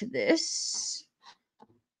back to this.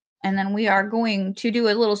 And then we are going to do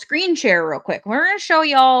a little screen share real quick. We're going to show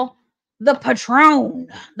y'all the Patron,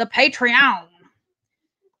 the Patreon.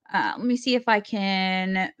 Let me see if I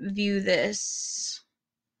can view this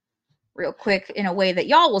real quick in a way that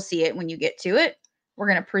y'all will see it when you get to it. We're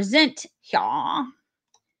going to present y'all.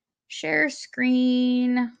 Share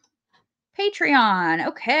screen. Patreon.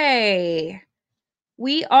 Okay.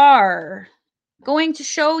 We are going to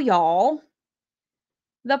show y'all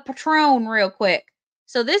the Patron real quick.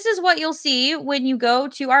 So this is what you'll see when you go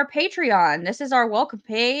to our Patreon. This is our welcome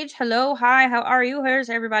page. Hello, hi, how are you? Here's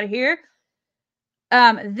everybody here.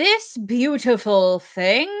 This beautiful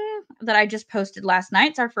thing that I just posted last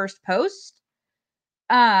night, it's our first post,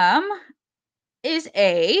 is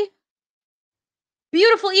a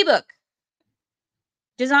beautiful ebook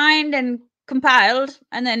designed and compiled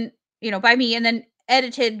and then, by me and then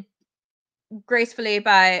edited gracefully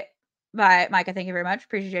by Micah. Thank you very much.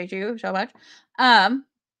 Appreciate you so much.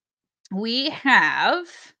 We have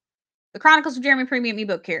the Chronicles of Jeremy Premium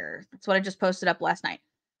ebook here. That's what I just posted up last night.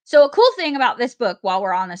 So a cool thing about this book while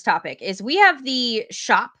we're on this topic is we have the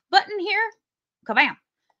shop button here. Kabam.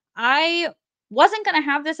 I wasn't going to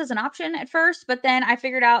have this as an option at first, but then I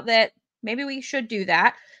figured out that maybe we should do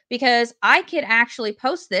that because I could actually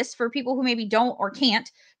post this for people who maybe don't or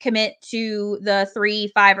can't commit to the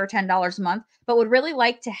 $3, $5, or $10 a month, but would really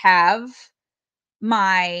like to have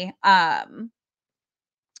my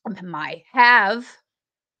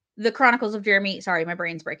the Chronicles of Jeremy. Sorry, my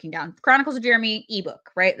brain's breaking down. Chronicles of Jeremy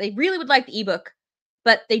ebook, right? They really would like the ebook,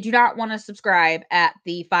 but they do not want to subscribe at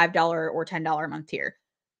the $5 or $10 a month tier.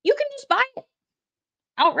 You can just buy it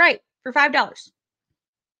outright for $5.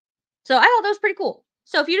 So I thought that was pretty cool.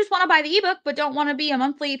 So if you just want to buy the ebook but don't want to be a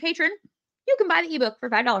monthly patron, you can buy the ebook for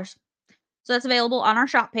 $5. So that's available on our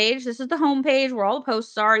shop page. This is the home page where all the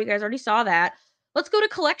posts are. You guys already saw that. Let's go to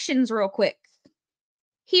collections real quick.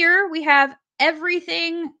 Here we have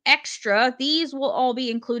everything extra. These will all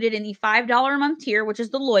be included in the $5 a month tier, which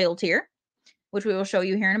is the loyal tier, which we will show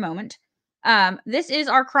you here in a moment. This is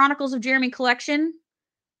our Chronicles of Jeremy collection.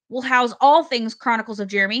 We'll house all things Chronicles of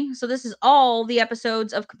Jeremy. So this is all the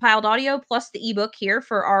episodes of compiled audio plus the ebook here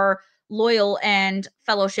for our loyal and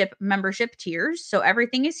fellowship membership tiers. So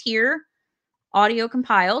everything is here, audio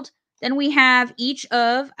compiled. Then we have each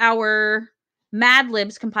of our Mad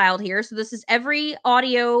Libs compiled here. So this is every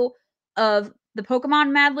audio of the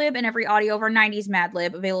Pokemon Mad Lib and every audio of our 90s Mad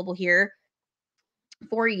Lib available here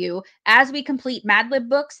for you. As we complete Mad Lib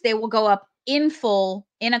books, they will go up in full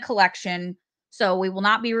in a collection. So we will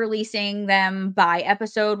not be releasing them by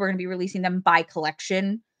episode. We're going to be releasing them by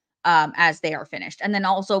collection as they are finished. And then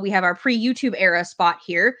also we have our pre-YouTube era spot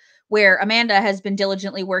here where Amanda has been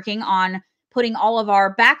diligently working on putting all of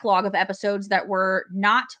our backlog of episodes that were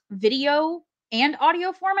not video and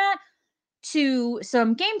audio format to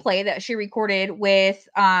some gameplay that she recorded with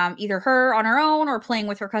either her on her own or playing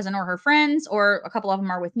with her cousin or her friends, or a couple of them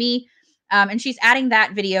are with me. And she's adding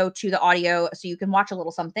that video to the audio so you can watch a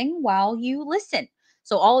little something while you listen.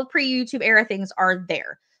 So all the pre-YouTube era things are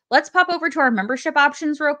there. Let's pop over to our membership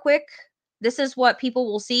options real quick. This is what people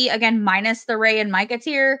will see, again, minus the Ray and Micah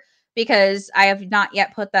tier, because I have not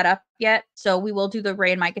yet put that up yet. So we will do the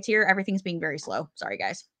Ray and Micah tier. Everything's being very slow. Sorry,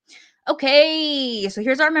 guys. Okay, so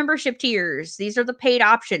here's our membership tiers. These are the paid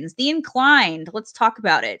options. The Inclined, let's talk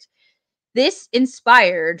about it. This,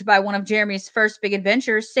 inspired by one of Jeremy's first big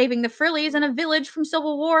adventures, saving the Frillies in a village from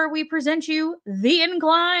Civil War, we present you the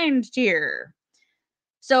Inclined tier.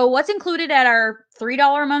 So what's included at our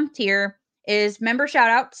 $3 a month tier is member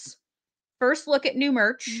shoutouts, first look at new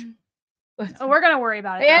merch. Oh, we're gonna worry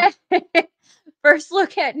about it. Yeah. First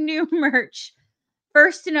look at new merch.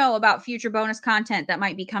 First to know about future bonus content that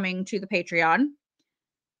might be coming to the Patreon.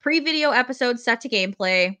 Pre-video episodes set to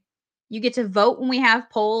gameplay. You get to vote when we have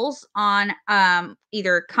polls on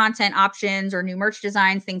either content options or new merch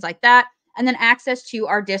designs, things like that. And then access to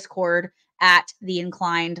our Discord at the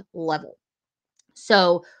inclined level.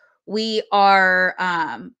 So we are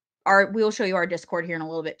we'll show you our Discord here in a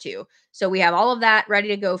little bit too. So we have all of that ready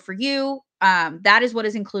to go for you. That is what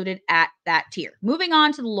is included at that tier. Moving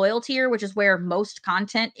on to the loyal tier, which is where most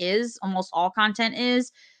content is, almost all content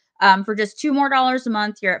is. For just $2 more a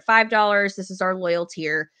month, you're at $5. This is our loyal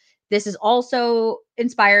tier. This is also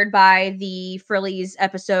inspired by the Frillies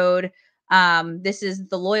episode. This is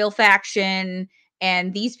the loyal faction.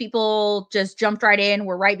 And these people just jumped right in.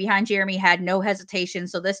 We're right behind Jeremy, had no hesitation.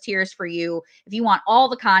 So this tier is for you. If you want all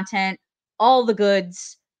the content, all the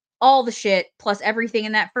goods, all the shit, plus everything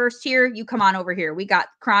in that first tier, you come on over here. We got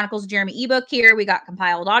Chronicles of Jeremy ebook here. We got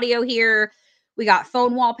compiled audio here. We got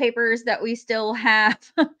phone wallpapers that we still have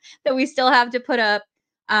to put up.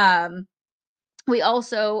 We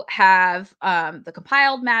also have the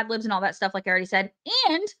compiled Mad Libs and all that stuff, like I already said.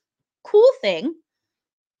 And cool thing,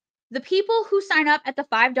 the people who sign up at the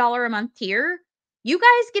 $5 a month tier, you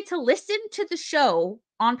guys get to listen to the show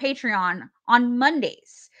on Patreon on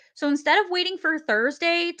Mondays. So instead of waiting for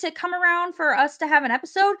Thursday to come around for us to have an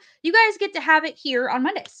episode, you guys get to have it here on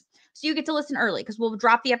Mondays. So you get to listen early because we'll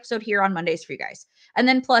drop the episode here on Mondays for you guys. And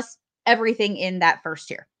then plus everything in that first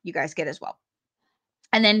tier you guys get as well.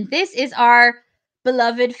 And then this is our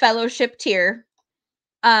beloved fellowship tier.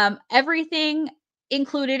 Everything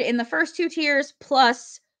included in the first two tiers,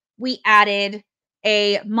 plus we added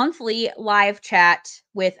a monthly live chat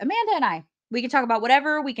with Amanda and I. We can talk about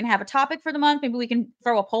whatever. We can have a topic for the month. Maybe we can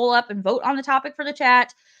throw a poll up and vote on the topic for the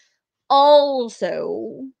chat.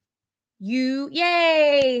 Also,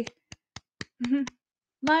 yay!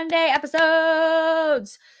 Monday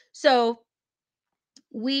episodes. So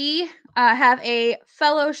we have a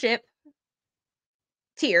fellowship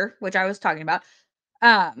tier, which I was talking about.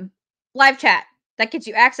 Live chat that gets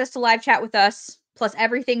you access to live chat with us, plus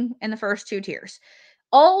everything in the first two tiers.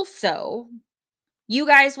 Also, you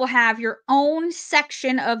guys will have your own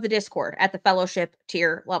section of the Discord at the fellowship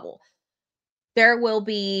tier level. There will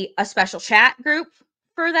be a special chat group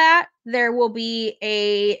for that. There will be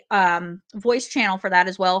a voice channel for that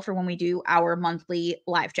as well, for when we do our monthly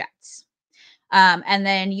live chats. And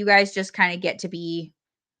then you guys just kind of get to be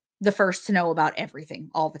the first to know about everything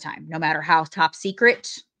all the time, no matter how top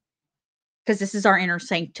secret, because this is our inner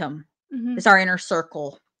sanctum. It's our inner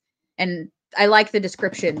circle. And I like the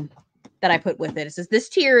description that I put with it. It says, this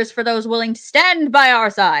tier is for those willing to stand by our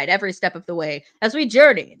side every step of the way as we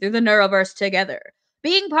journey through the Neuroverse together.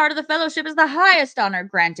 Being part of the fellowship is the highest honor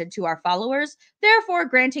granted to our followers, therefore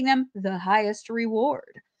granting them the highest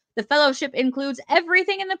reward. The fellowship includes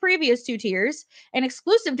everything in the previous two tiers, an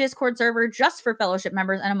exclusive Discord server just for fellowship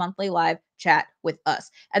members, and a monthly live chat with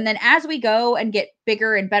us. And then as we go and get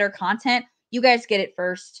bigger and better content, you guys get it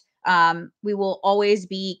first. We will always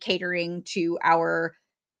be catering to our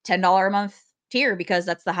 $10 a month tier because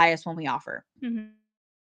that's the highest one we offer.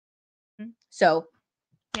 So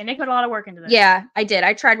yeah, Nick put a lot of work into this. Yeah, I did.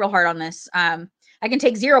 I tried real hard on this. I can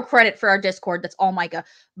take zero credit for our Discord. That's all Micah.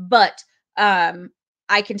 But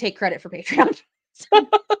I can take credit for Patreon.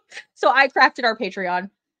 So I crafted our Patreon.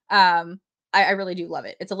 I really do love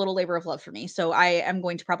it. It's a little labor of love for me. So I am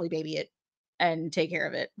going to probably baby it and take care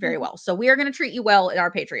of it very well. So we are going to treat you well in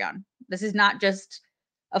our Patreon. This is not just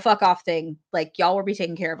a fuck off thing. Like, y'all will be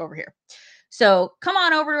taken care of over here. So come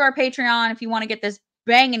on over to our Patreon if you want to get this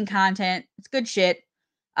banging content. It's good shit.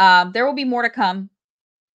 There will be more to come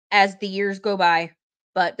as the years go by,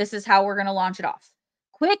 but this is how we're going to launch it off.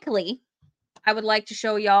 Quickly, I would like to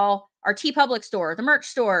show y'all our TeePublic store, the merch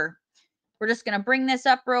store. We're just going to bring this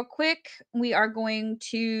up real quick. We are going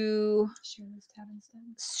to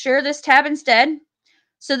share this tab instead.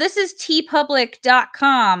 So this is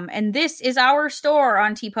teepublic.com, and this is our store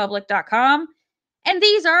on teepublic.com. And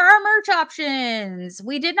these are our merch options.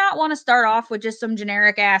 We did not want to start off with just some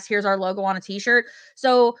generic ass, here's our logo on a t-shirt.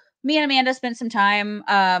 So me and Amanda spent some time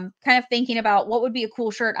kind of thinking about what would be a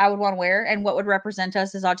cool shirt I would want to wear and what would represent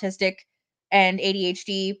us as autistic and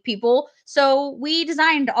ADHD people. So we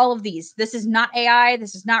designed all of these. This is not AI.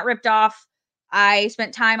 This is not ripped off. I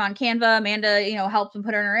spent time on Canva. Amanda, helped and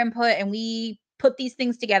put in her input, and we put these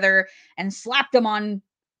things together and slapped them on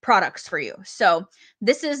products for you. So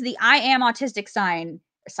this is the I Am Autistic sign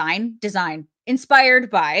design inspired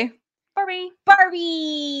by Barbie.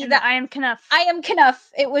 Barbie. And I am Knuff. I am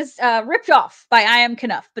Knuff. It was ripped off by I am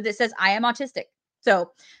Knuff, but it says I am autistic.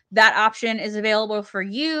 So that option is available for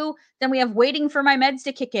you. Then we have waiting for my meds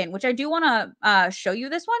to kick in, which I do want to show you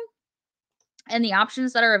this one and the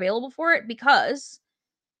options that are available for it, because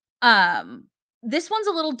this one's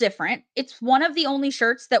a little different. It's one of the only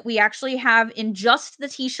shirts that we actually have in just the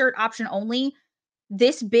t-shirt option only.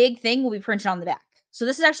 This big thing will be printed on the back. So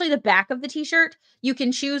this is actually the back of the t-shirt. You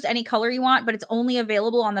can choose any color you want, but it's only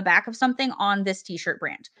available on the back of something on this t-shirt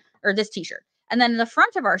brand or this t-shirt. And then the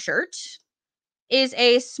front of our shirt is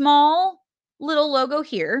a small little logo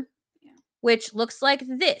here, which looks like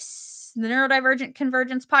this, the Neurodivergent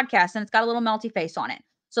Convergence podcast, and it's got a little melty face on it.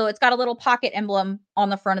 So it's got a little pocket emblem on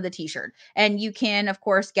the front of the t-shirt. And you can, of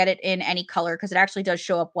course, get it in any color because it actually does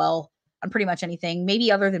show up well on pretty much anything, maybe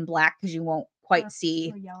other than black because you won't quite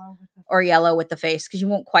see, or yellow with the face because you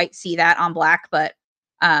won't quite see that on black. But,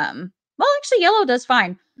 well, actually yellow does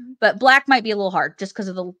fine, but black might be a little hard just because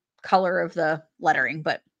of the color of the lettering,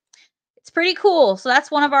 but it's pretty cool. So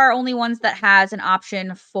that's one of our only ones that has an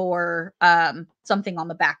option for something on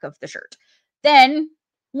the back of the shirt. Then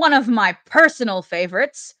one of my personal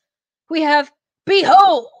favorites, we have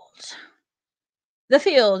Behold, the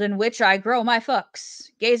field in which I grow my fucks.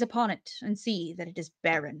 Gaze upon it and see that it is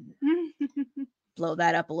barren. Blow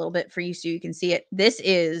that up a little bit for you so you can see it. This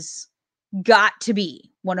is got to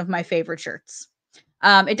be one of my favorite shirts.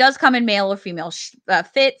 It does come in male or female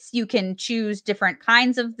fits. You can choose different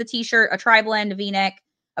kinds of the t-shirt, a tri-blend, a v-neck,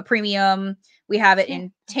 a premium. We have it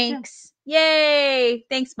in tanks. Yay!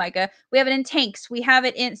 Thanks, Micah. We have it in tanks. We have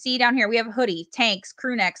it in, see down here, we have a hoodie, tanks,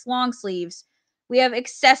 crew necks, long sleeves. We have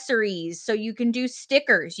accessories. So you can do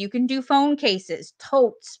stickers. You can do phone cases,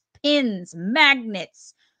 totes, pins,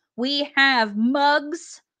 magnets. We have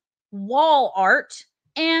mugs, wall art,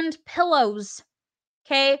 and pillows.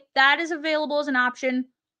 Okay, that is available as an option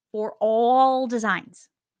for all designs.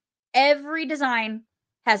 Every design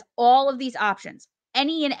has all of these options.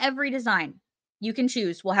 Any and every design you can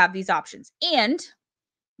choose will have these options. And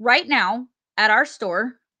right now at our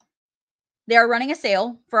store, they are running a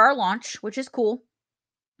sale for our launch, which is cool.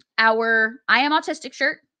 Our I Am Autistic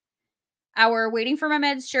shirt, our Waiting for My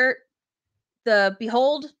Meds shirt, the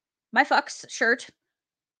Behold My Fucks shirt,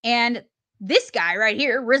 and this guy right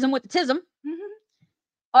here, Risen with the Tism,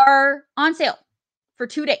 are on sale for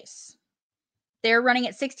 2 days. They're running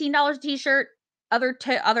at $16 a t-shirt.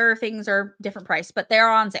 Other things are different price, but they are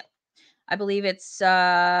on sale. I believe it's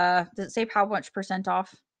does it say how much %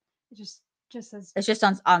 off? It just says it's just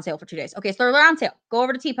on sale for 2 days. Okay, so they're on sale. Go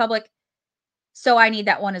over to TeePublic. So I need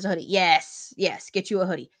that one as a hoodie. Yes, get you a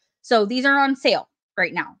hoodie. So these are on sale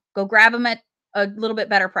right now. Go grab them at a little bit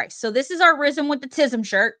better price. So this is our Risen with the Tism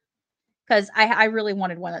shirt, because I really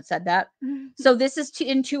wanted one that said that. So this is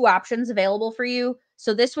in 2 options available for you.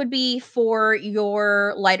 So this would be for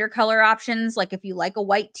your lighter color options, like if you like a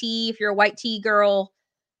white tee, if you're a white tee girl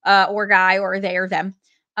or guy, or they or them,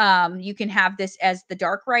 you can have this as the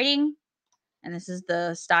dark writing. And this is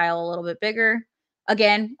the style a little bit bigger.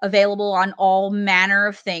 Again, available on all manner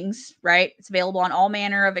of things, right? It's available on all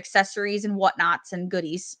manner of accessories and whatnots and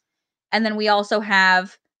goodies. And then we also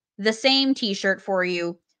have the same t-shirt for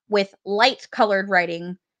you with light colored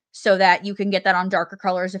writing so that you can get that on darker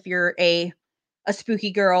colors if you're a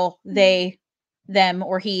spooky girl, they, them,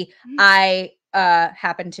 or he. I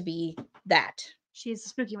happen to be that. She's a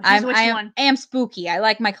spooky one. She's I am spooky. I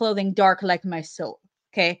like my clothing dark like my soul.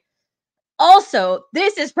 Okay. Also,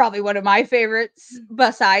 this is probably one of my favorites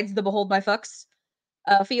besides the Behold My Fucks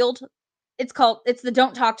field. It's the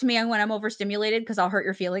Don't Talk to Me When I'm Overstimulated because I'll hurt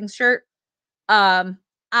your feelings shirt.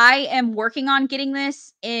 I am working on getting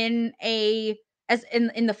this in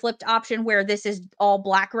the flipped option where this is all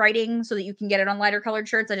black writing so that you can get it on lighter colored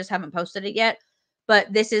shirts. I just haven't posted it yet,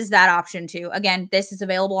 but this is that option too. Again, this is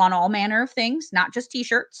available on all manner of things, not just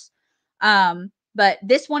t-shirts. But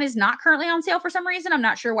this one is not currently on sale for some reason. I'm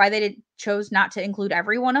not sure why they chose not to include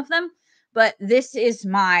every one of them, but this is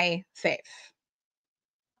my fave.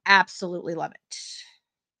 Absolutely love it.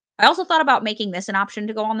 I also thought about making this an option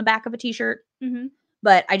to go on the back of a t-shirt,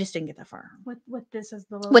 but I just didn't get that far. With this as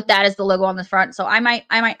the logo. With that as the logo on the front, so I might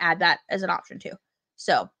add that as an option too.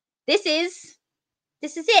 So this is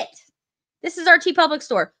it. This is our TeePublic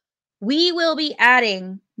store. We will be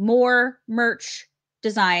adding more merch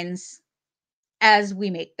designs as we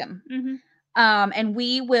make them. And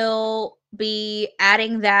we will be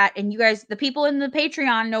adding that, and you guys, the people in the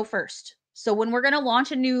Patreon, know first. So when we're going to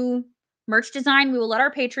launch a new merch design, we will let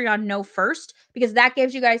our Patreon know first, because that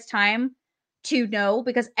gives you guys time to know,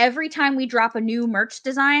 because every time we drop a new merch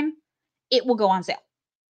design, it will go on sale.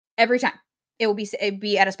 Every time. it'd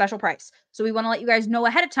be at a special price. So we want to let you guys know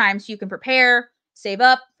ahead of time so you can prepare, save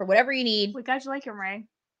up for whatever you need. We're glad you like them, Ray.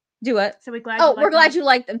 Do it. So we're glad. We're glad you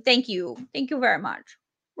like them. Thank you. Thank you very much.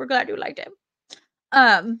 We're glad you liked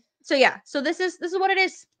them. So yeah. So this is what it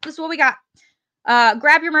is. This is what we got.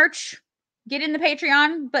 Grab your merch. Get in the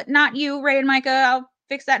Patreon, but not you, Ray and Micah. I'll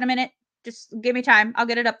fix that in a minute. Just give me time. I'll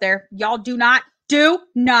get it up there. Y'all do not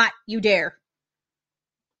you dare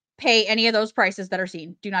pay any of those prices that are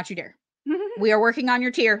seen. Do not you dare. We are working on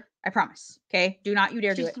your tier. I promise. Okay. Do not you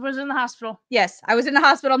dare do it. Was in the hospital. Yes, I was in the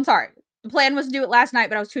hospital. I'm sorry. The plan was to do it last night,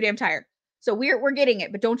 but I was too damn tired. So we're getting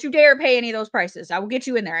it, but don't you dare pay any of those prices. I will get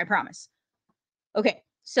you in there. I promise. Okay.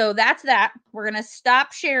 So that's that. We're going to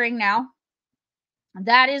stop sharing now.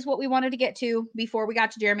 That is what we wanted to get to before we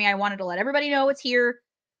got to Jeremy. I wanted to let everybody know it's here.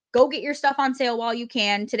 Go get your stuff on sale while you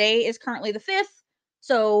can. Today is currently the 5th.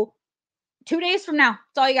 So 2 days from now,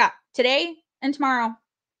 that's all you got. Today and tomorrow.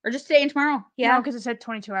 Or just today and tomorrow. Yeah. No, because it said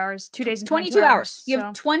 22 hours. 2 days and 22 hours. You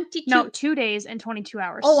have 22. No, 2 days and 22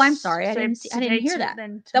 hours. Oh, I'm sorry. I didn't hear that.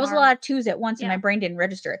 That was a lot of twos at once and my brain didn't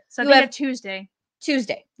register it. So you have Tuesday.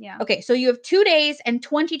 Tuesday. Yeah. Okay. So you have 2 days and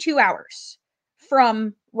 22 hours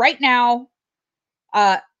from right now,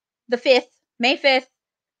 the 5th, May 5th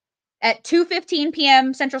at 2:15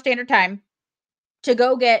 p.m. Central Standard Time to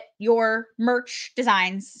go get your merch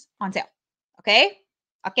designs on sale. Okay.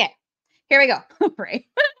 Here we go. Right.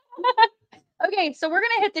 Okay, so we're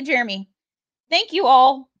going to hit the Jeremy. Thank you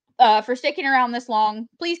all for sticking around this long.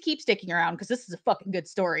 Please keep sticking around because this is a fucking good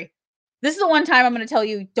story. This is the one time I'm going to tell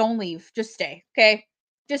you, don't leave. Just stay, okay?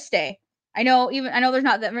 Just stay. I know there's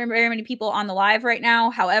not that very many people on the live right now.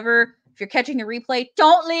 However, if you're catching the replay,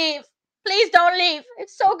 don't leave. Please don't leave.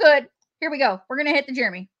 It's so good. Here we go. We're going to hit the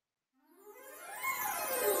Jeremy.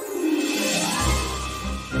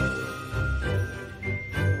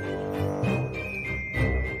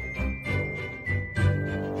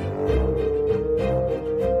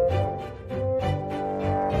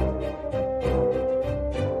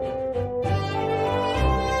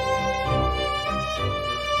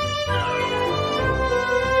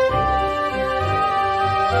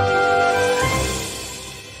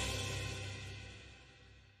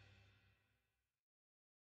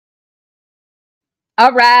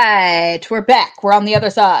 All right, we're back. We're on the other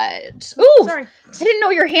side. Ooh, sorry. I didn't know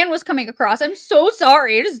your hand was coming across. I'm so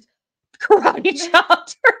sorry. I just karate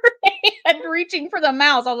chopped her hand reaching for the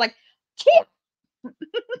mouse. I was like, yeah.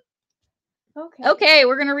 Okay,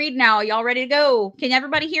 we're going to read now. Y'all ready to go? Can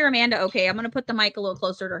everybody hear Amanda? Okay, I'm going to put the mic a little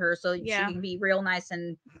closer to her so she can be real nice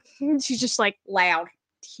and she's just like loud.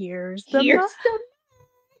 Here's the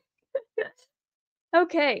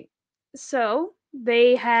Okay, so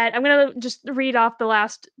they had, I'm going to just read off the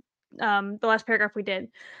last paragraph we did.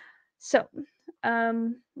 So,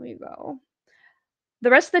 we go. The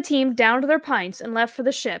rest of the team downed their pints and left for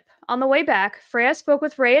the ship. On the way back, Freya spoke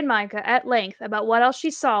with Ray and Micah at length about what else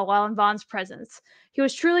she saw while in Vaughn's presence. He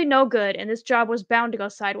was truly no good, and this job was bound to go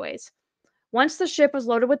sideways. Once the ship was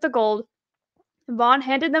loaded with the gold, Vaughn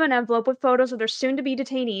handed them an envelope with photos of their soon-to-be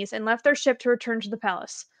detainees and left their ship to return to the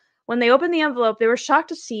palace. When they opened the envelope, they were shocked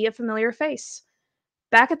to see a familiar face.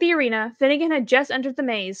 Back at the arena, Finnegan had just entered the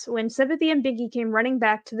maze when Sympathy and Binky came running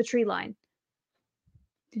back to the tree line.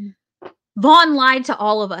 Vaughn lied to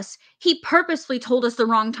all of us. He purposely told us the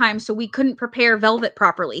wrong time so we couldn't prepare Velvet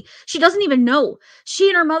properly. She doesn't even know. She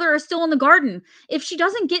and her mother are still in the garden. If she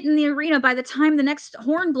doesn't get in the arena by the time the next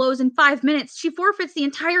horn blows in 5 minutes, she forfeits the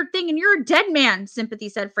entire thing and you're a dead man, Sympathy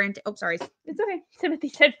said frantically. Oh, sorry. It's okay. Sympathy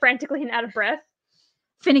said frantically and out of breath.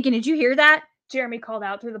 Finnegan, did you hear that? Jeremy called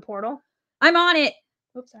out through the portal. I'm on it.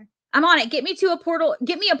 Oops, sorry. I'm on it. Get me a portal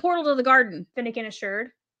to the garden. Finnegan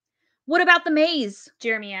assured. What about the maze?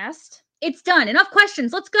 Jeremy asked. It's done. Enough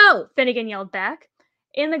questions. Let's go. Finnegan yelled back.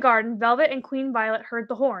 In the garden, Velvet and Queen Violet heard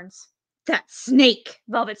the horns. That snake!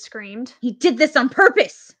 Velvet screamed. He did this on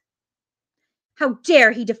purpose! How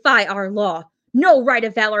dare he defy our law? No right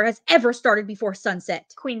of valor has ever started before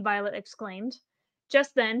sunset! Queen Violet exclaimed.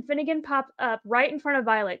 Just then, Finnegan popped up right in front of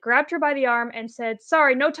Violet, grabbed her by the arm, and said,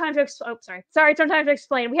 Sorry, no time to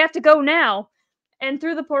explain. We have to go now. And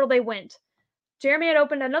through the portal they went. Jeremy had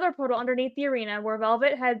opened another portal underneath the arena where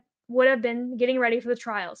Velvet would have been getting ready for the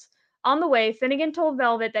trials. On the way, Finnegan told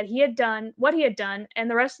Velvet that he had done what he had done and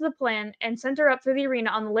the rest of the plan and sent her up through the arena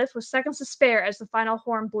on the lift with seconds to spare as the final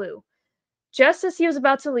horn blew. Just as he was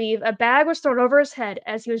about to leave, a bag was thrown over his head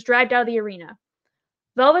as he was dragged out of the arena.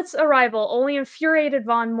 Velvet's arrival only infuriated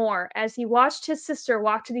Vaughn more as he watched his sister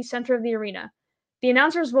walk to the center of the arena. The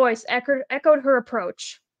announcer's voice echoed her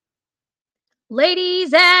approach.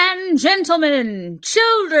 Ladies and gentlemen,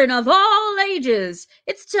 children of all ages,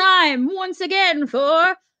 it's time once again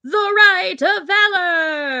for The Right of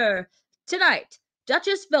Valor! Tonight,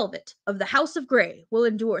 Duchess Velvet of the House of Grey will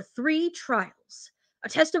endure 3 trials. A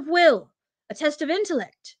test of will, a test of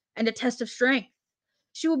intellect, and a test of strength.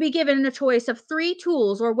 She will be given a choice of 3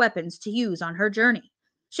 tools or weapons to use on her journey.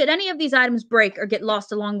 Should any of these items break or get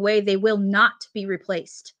lost along the way, they will not be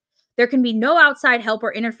replaced. There can be no outside help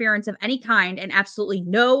or interference of any kind and absolutely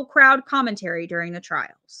no crowd commentary during the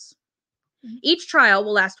trials. Each trial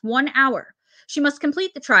will last 1 hour. She must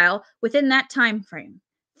complete the trial within that time frame.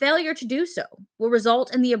 Failure to do so will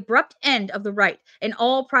result in the abrupt end of the right, and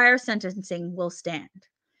all prior sentencing will stand.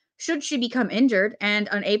 Should she become injured and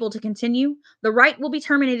unable to continue, the right will be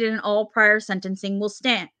terminated and all prior sentencing will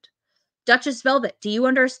stand. Duchess Velvet, do you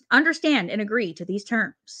understand and agree to these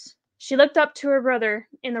terms? She looked up to her brother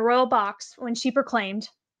in the royal box when she proclaimed,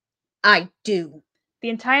 I do. The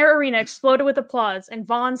entire arena exploded with applause, and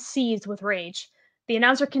Vaughn seethed with rage. The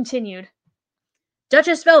announcer continued,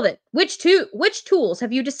 Duchess Velvet, which tools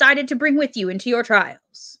have you decided to bring with you into your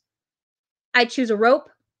trials? I choose a rope,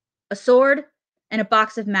 a sword, and a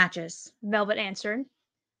box of matches, Velvet answered.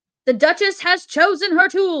 The Duchess has chosen her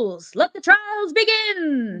tools. Let the trials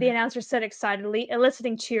begin, the announcer said excitedly,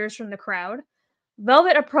 eliciting cheers from the crowd.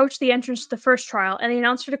 Velvet approached the entrance to the first trial, and the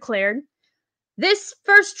announcer declared, This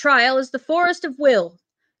first trial is the Forest of Will.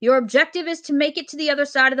 Your objective is to make it to the other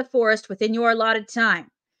side of the forest within your allotted time.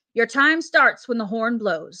 Your time starts when the horn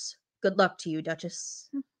blows. Good luck to you, Duchess.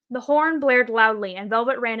 The horn blared loudly, and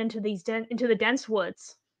Velvet ran into the dense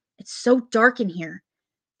woods. It's so dark in here.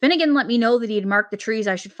 Finnegan let me know that he had marked the trees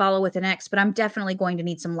I should follow with an X, but I'm definitely going to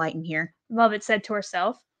need some light in here, Velvet said to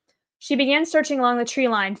herself. She began searching along the tree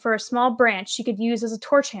line for a small branch she could use as a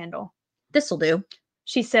torch handle. This'll do,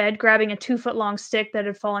 she said, grabbing a 2-foot-long stick that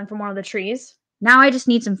had fallen from one of the trees. Now I just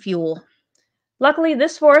need some fuel. Luckily,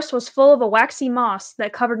 this forest was full of a waxy moss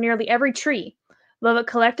that covered nearly every tree. Velvet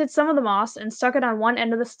collected some of the moss and stuck it on one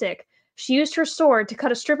end of the stick. She used her sword to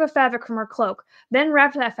cut a strip of fabric from her cloak, then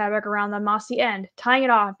wrapped that fabric around the mossy end, tying it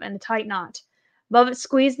off in a tight knot. Velvet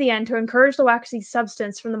squeezed the end to encourage the waxy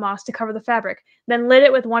substance from the moss to cover the fabric, then lit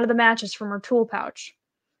it with one of the matches from her tool pouch.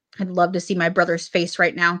 I'd love to see my brother's face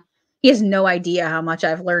right now. He has no idea how much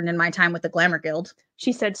I've learned in my time with the Glamour Guild,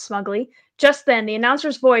 she said smugly. Just then, the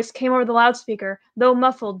announcer's voice came over the loudspeaker, though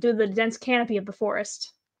muffled due to the dense canopy of the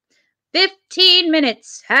forest. 15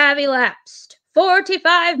 minutes have elapsed.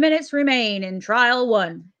 45 minutes remain in Trial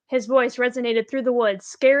 1. His voice resonated through the woods,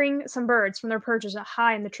 scaring some birds from their perches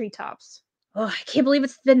high in the treetops. Oh, I can't believe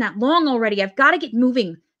it's been that long already. I've got to get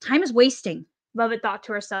moving. Time is wasting, Velvet thought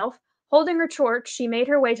to herself. Holding her torch, she made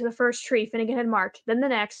her way to the first tree Finnegan had marked, then the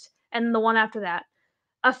next, and then the one after that.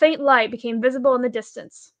 A faint light became visible in the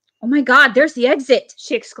distance. Oh my God, there's the exit,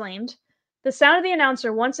 she exclaimed. The sound of the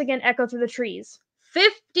announcer once again echoed through the trees.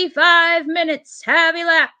 55 minutes have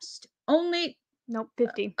elapsed. Nope,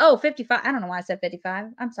 50. 55. I don't know why I said 55.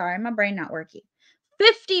 I'm sorry, my brain not working.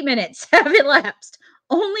 50 minutes have elapsed.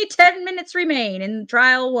 Only 10 minutes remain in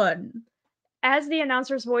Trial 1. As the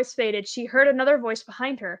announcer's voice faded, she heard another voice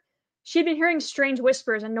behind her. She had been hearing strange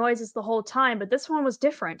whispers and noises the whole time, but this one was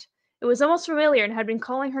different. It was almost familiar and had been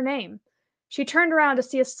calling her name. She turned around to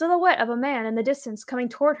see a silhouette of a man in the distance coming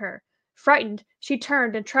toward her. Frightened, she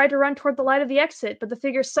turned and tried to run toward the light of the exit, but the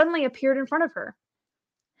figure suddenly appeared in front of her.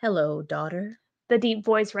 Hello, daughter. The deep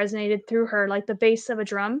voice resonated through her like the bass of a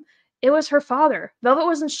drum. It was her father. Velvet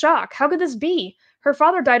was in shock. How could this be? Her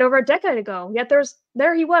father died over a decade ago, yet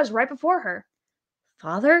there he was right before her.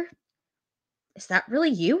 Father? Is that really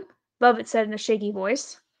you? Velvet said in a shaky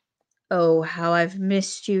voice. Oh, how I've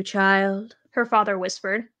missed you, child, her father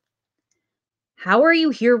whispered. How are you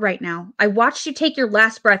here right now? I watched you take your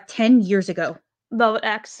last breath 10 years ago. Velvet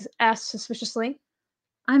asked suspiciously.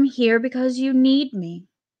 I'm here because you need me.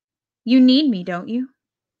 You need me, don't you?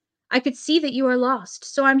 I could see that you are lost,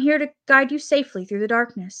 so I'm here to guide you safely through the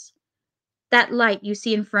darkness. That light you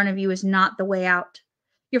see in front of you is not the way out.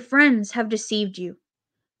 Your friends have deceived you.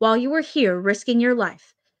 While you were here risking your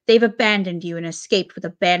life, they've abandoned you and escaped with a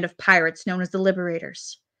band of pirates known as the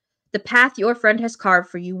Liberators. The path your friend has carved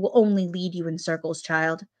for you will only lead you in circles,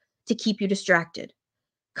 child, to keep you distracted.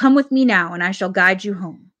 Come with me now, and I shall guide you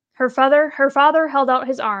home. Her father held out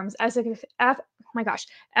his arms as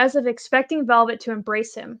if expecting Velvet to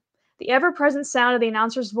embrace him. The ever-present sound of the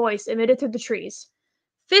announcer's voice emitted through the trees.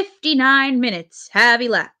 59 minutes have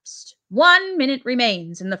elapsed. 1 minute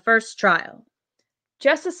remains in the first trial.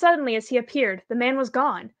 Just as suddenly as he appeared, the man was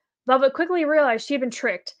gone. Velvet quickly realized she had been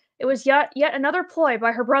tricked. It was yet another ploy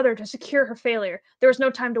by her brother to secure her failure. There was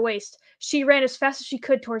no time to waste. She ran as fast as she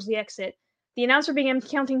could towards the exit. The announcer began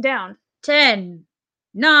counting down. 10,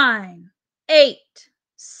 9, 8,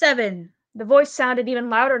 7, The voice sounded even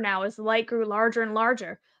louder now as the light grew larger and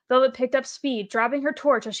larger. Velvet picked up speed, dropping her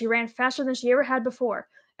torch as she ran faster than she ever had before.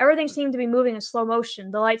 Everything seemed to be moving in slow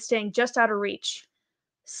motion, the light staying just out of reach.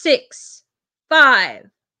 6, 5,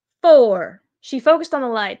 4. She focused on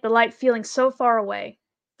the light feeling so far away.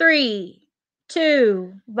 3,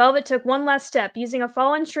 2. Velvet took one last step. Using a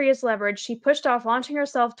fallen tree as leverage, she pushed off, launching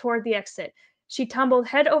herself toward the exit. She tumbled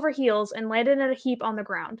head over heels and landed in a heap on the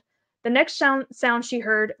ground. The next sound she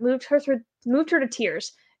heard moved her to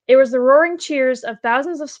tears. It was the roaring cheers of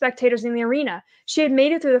thousands of spectators in the arena. She had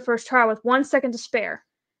made it through the first trial with 1 second to spare.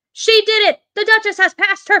 She did it! The Duchess has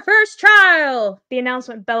passed her first trial! The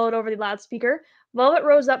announcement bellowed over the loudspeaker. Velvet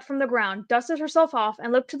rose up from the ground, dusted herself off,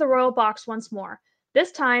 and looked to the royal box once more.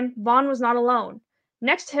 This time, Vaughn was not alone.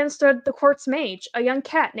 Next to him stood the court's mage, a young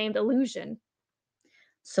cat named Illusion.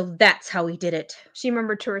 So that's how he did it, she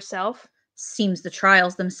murmured to herself. Seems the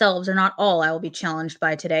trials themselves are not all I will be challenged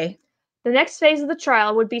by today. The next phase of the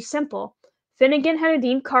trial would be simple. Finnegan had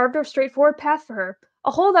indeed carved a straightforward path for her.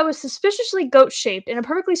 A hole that was suspiciously goat-shaped in a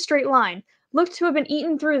perfectly straight line looked to have been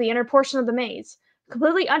eaten through the inner portion of the maze,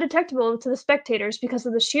 completely undetectable to the spectators because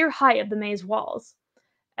of the sheer height of the maze walls.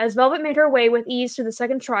 As Velvet made her way with ease through the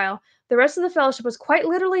second trial, the rest of the fellowship was quite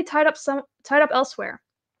literally tied up elsewhere.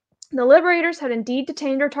 The liberators had indeed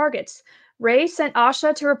detained their targets. Ray sent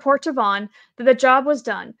Asha to report to Vaughn that the job was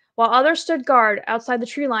done, while others stood guard outside the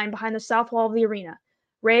tree line behind the south wall of the arena.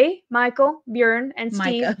 Ray, Michael, Bjorn, and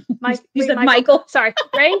Steve. You said Michael. Sorry.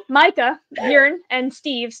 Ray, Micah, Bjorn, and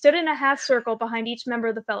Steve stood in a half circle behind each member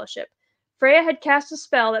of the fellowship. Freya had cast a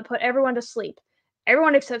spell that put everyone to sleep.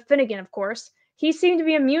 Everyone except Finnegan, of course. He seemed to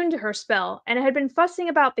be immune to her spell, and had been fussing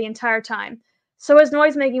about the entire time. So as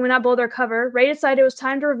noise-making would not blow their cover, Ray decided it was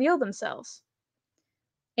time to reveal themselves.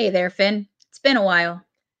 Hey there, Finn. It's been a while.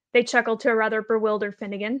 They chuckled to a rather bewildered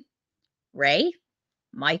Finnegan. Ray?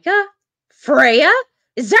 Micah? Freya?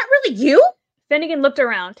 Is that really you? Finnegan looked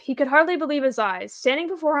around. He could hardly believe his eyes. Standing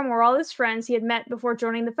before him were all his friends he had met before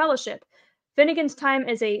joining the fellowship. Finnegan's time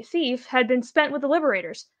as a thief had been spent with the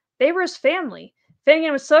liberators. They were his family.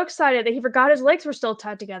 Finnegan was so excited that he forgot his legs were still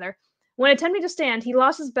tied together. When attempting to stand, he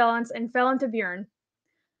lost his balance and fell into Bjorn.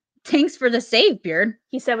 Thanks for the save, Bjorn,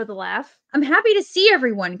 he said with a laugh. I'm happy to see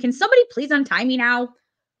everyone. Can somebody please untie me now?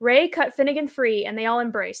 Ray cut Finnegan free, and they all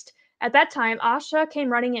embraced. At that time, Asha came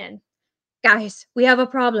running in. Guys, we have a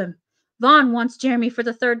problem. Vaughn wants Jeremy for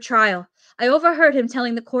the third trial. I overheard him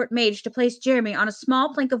telling the court mage to place Jeremy on a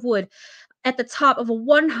small plank of wood at the top of a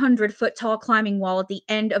 100-foot-tall climbing wall at the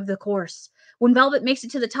end of the course. When Velvet makes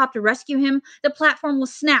it to the top to rescue him, the platform will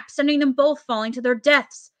snap, sending them both falling to their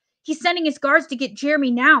deaths. He's sending his guards to get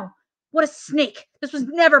Jeremy now. What a snake! This was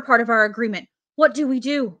never part of our agreement. What do we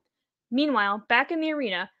do? Meanwhile, back in the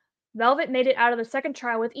arena, Velvet made it out of the second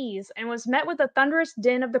trial with ease and was met with the thunderous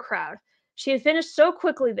din of the crowd. She had finished so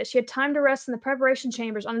quickly that she had time to rest in the preparation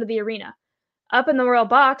chambers under the arena. Up in the royal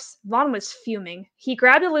box, Vaughn was fuming. He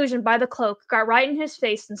grabbed Illusion by the cloak, got right in his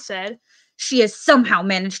face, and said, She has somehow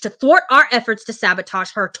managed to thwart our efforts to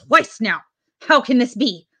sabotage her twice now. How can this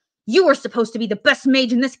be? You were supposed to be the best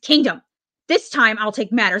mage in this kingdom. This time I'll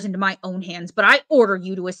take matters into my own hands, but I order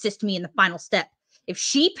you to assist me in the final step. If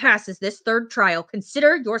she passes this third trial,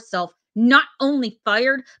 consider yourself not only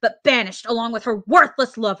fired, but banished along with her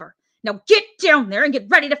worthless lover. Now get down there and get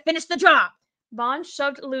ready to finish the job. Vaughn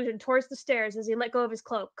shoved Illusion towards the stairs as he let go of his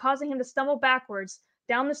cloak, causing him to stumble backwards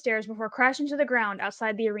down the stairs before crashing to the ground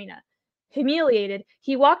outside the arena. Humiliated,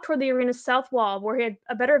 he walked toward the arena's south wall where he had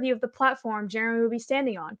a better view of the platform Jeremy would be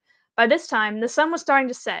standing on. By this time, the sun was starting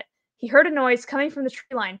to set. He heard a noise coming from the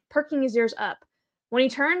tree line, perking his ears up. When he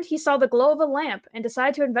turned, he saw the glow of a lamp and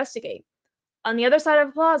decided to investigate. On the other side of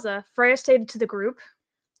the plaza, Freya stated to the group,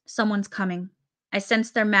 Someone's coming. I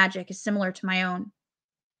sense their magic is similar to my own.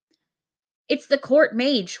 It's the court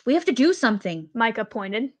mage. We have to do something. Micah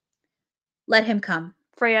pointed. Let him come,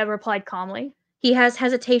 Freya replied calmly. He has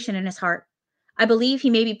hesitation in his heart. I believe he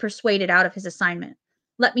may be persuaded out of his assignment.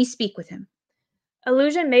 Let me speak with him.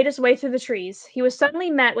 Illusion made his way through the trees. He was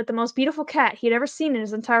suddenly met with the most beautiful cat he had ever seen in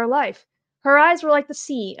his entire life. Her eyes were like the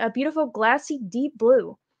sea, a beautiful, glassy, deep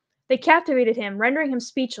blue. They captivated him, rendering him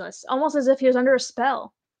speechless, almost as if he was under a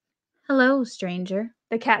spell. Hello, stranger,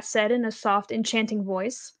 the cat said in a soft, enchanting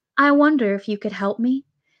voice. I wonder if you could help me.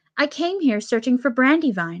 I came here searching for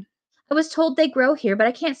brandywine. I was told they grow here, but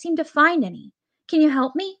I can't seem to find any. Can you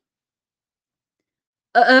help me?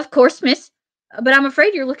 Of course, miss. But I'm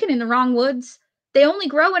afraid you're looking in the wrong woods. They only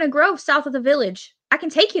grow in a grove south of the village. I can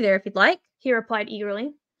take you there if you'd like, he replied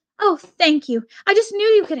eagerly. Oh, thank you. I just knew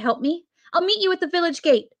you could help me. I'll meet you at the village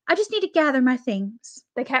gate. I just need to gather my things,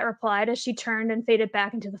 the cat replied as she turned and faded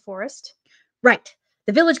back into the forest. Right,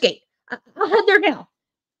 the village gate. I'll head there now.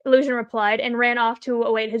 Illusion replied and ran off to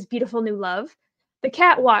await his beautiful new love. The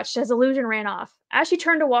cat watched as Illusion ran off. As she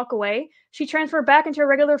turned to walk away, she transferred back into her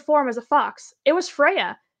regular form as a fox. It was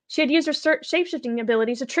Freya. She had used her shape-shifting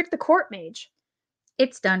abilities to trick the court mage.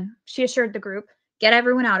 It's done, she assured the group. Get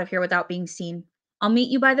everyone out of here without being seen. I'll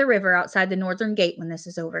meet you by the river outside the northern gate when this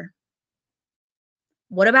is over.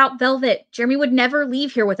 What about Velvet? Jeremy would never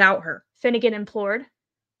leave here without her. Finnegan implored.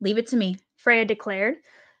 Leave it to me, Freya declared.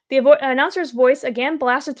 The announcer's voice again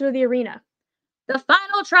blasted through the arena. The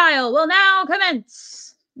final trial will now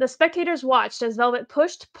commence. The spectators watched as Velvet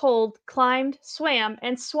pushed, pulled, climbed, swam,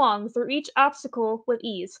 and swung through each obstacle with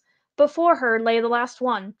ease. Before her lay the last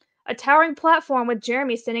one, a towering platform with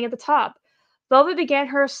Jeremy standing at the top. Velvet began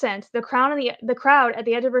her ascent, the crowd at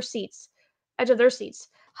the edge of their seats.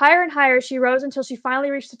 Higher and higher she rose until she finally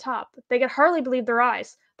reached the top. They could hardly believe their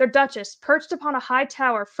eyes. Their Duchess, perched upon a high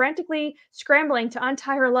tower, frantically scrambling to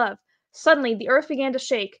untie her love. Suddenly, the earth began to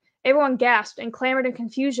shake. Everyone gasped and clamored in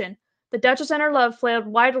confusion. The Duchess and her love flailed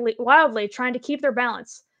wildly, trying to keep their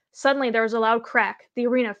balance. Suddenly, there was a loud crack. The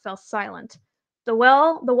arena fell silent. The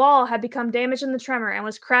wall had become damaged in the tremor and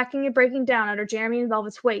was cracking and breaking down under Jeremy and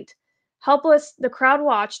Velvet's weight. Helpless, the crowd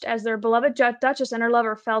watched as their beloved Duchess and her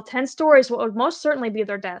lover fell 10 stories what would most certainly be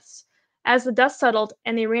their deaths. As the dust settled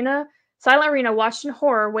and the silent arena watched in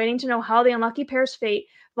horror, waiting to know how the unlucky pair's fate,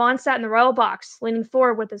 Vaughn sat in the royal box, leaning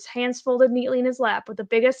forward with his hands folded neatly in his lap, with the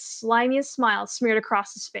biggest, slimiest smile smeared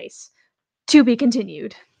across his face. To be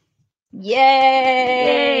continued.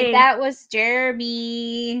 Yay! That was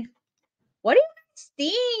Jeremy. What do you guys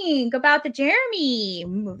think about the Jeremy?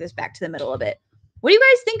 Move this back to the middle a bit. What do you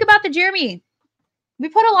guys think about the Jeremy? We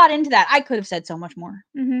put a lot into that. I could have said so much more.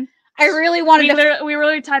 Mm-hmm. I really wanted we were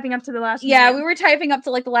really typing up to the last minute. We were typing up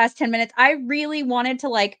to like the last 10 minutes. I really wanted to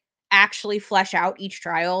like actually flesh out each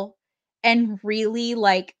trial and really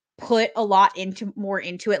like put a lot more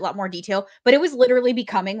into it, a lot more detail. But it was literally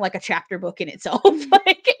becoming like a chapter book in itself.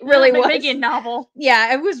 Like it really was. Making a novel.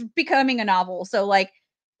 Yeah, it was becoming a novel. So like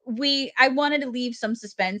I wanted to leave some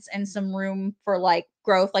suspense and some room for like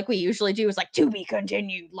growth like we usually do. Is like to be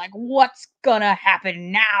continued. Like what's gonna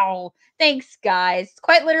happen now? Thanks guys.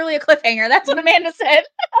 Quite literally a cliffhanger. That's what Amanda said.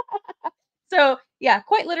 So yeah,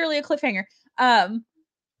 quite literally a cliffhanger.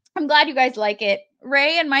 I'm glad you guys like it.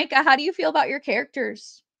 Ray and Micah, how do you feel about your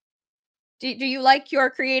characters? Do you like your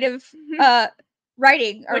creative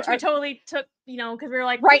writing? Which we totally took, because we were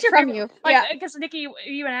like right from you. Like, yeah, because Niki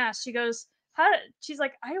even asked, she goes, she's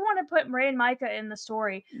like, I want to put Ray and Micah in the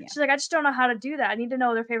story. Yeah. She's like, I just don't know how to do that. I need to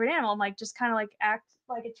know their favorite animal. I'm like, just kind of like act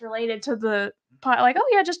like it's related to the like, oh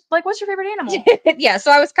yeah, just like, what's your favorite animal? Yeah,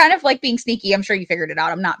 so I was kind of like being sneaky. I'm sure you figured it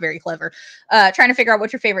out. I'm not very clever. Trying to figure out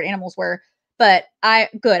what your favorite animals were. But I'm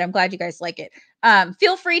glad you guys like it.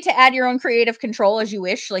 Feel free to add your own creative control as you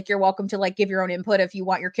wish. Like you're welcome to like give your own input if you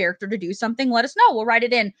want your character to do something. Let us know. We'll write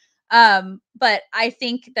it in. But I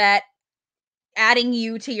think that adding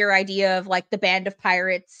you to your idea of like the band of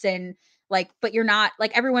pirates and like, but you're not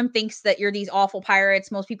like everyone thinks that you're these awful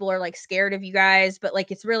pirates. Most people are like scared of you guys, but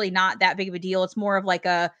like it's really not that big of a deal. It's more of like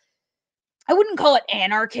I wouldn't call it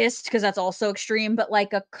anarchist because that's also extreme, but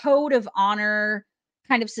like a code of honor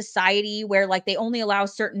kind of society where like they only allow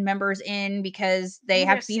certain members in because they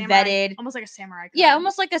have to be vetted. Almost like a samurai code. Yeah,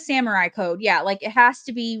 almost like a samurai code. Yeah, like it has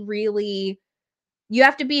to be really, you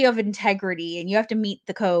have to be of integrity and you have to meet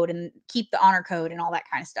the code and keep the honor code and all that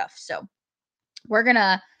kind of stuff. So we're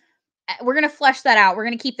gonna flesh that out. We're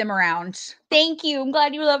gonna keep them around. Thank you. I'm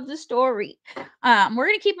glad you love the story. We're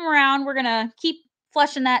gonna keep them around. We're gonna keep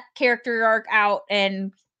fleshing that character arc out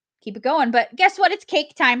and keep it going. But guess what? It's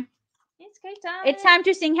cake time. It's cake time. It's time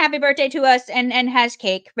to sing happy birthday to us and has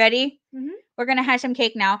cake. Ready? Mm-hmm. We're gonna have some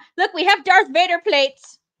cake now. Look, we have Darth Vader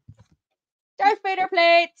plates. Darth Vader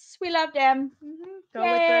plates. We love them. Mm-hmm.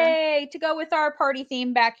 Yay! To go with our party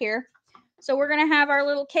theme back here. So we're gonna have our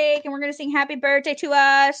little cake and we're gonna sing happy birthday to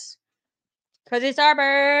us because it's our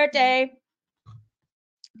birthday.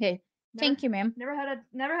 Okay. Thank you, ma'am. Never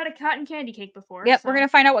had a cotton candy cake before. Yep, so. We're gonna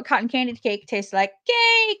find out what cotton candy cake tastes like.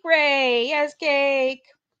 Cake, Ray. Yes, cake.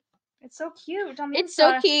 It's so cute. It's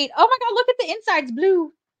so cute. Oh my god, look at the inside's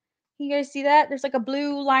blue. Can you guys see that? There's like a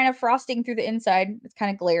blue line of frosting through the inside. It's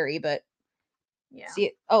kind of glary, but yeah. See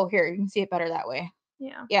it? Oh, here, you can see it better that way.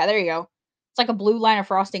 Yeah. Yeah, there you go. It's like a blue line of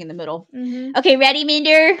frosting in the middle. Mm-hmm. Okay, ready,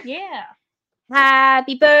 Minder? Yeah.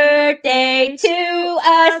 Happy birthday to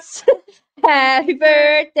us. Happy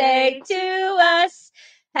birthday to us.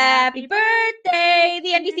 Happy birthday, the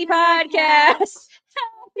NDC podcast.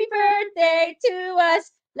 Happy birthday to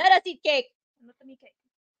us. Let us eat cake. Let them eat cake.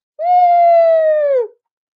 Woo!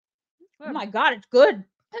 Oh my god, it's good.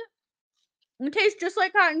 It tastes just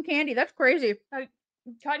like cotton candy. That's crazy.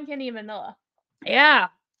 Cotton candy and vanilla. Yeah.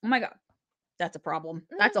 Oh my God. That's a problem.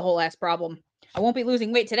 That's a whole ass problem. I won't be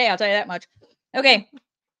losing weight today. I'll tell you that much. Okay.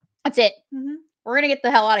 That's it. We're going to get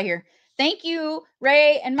the hell out of here. Thank you,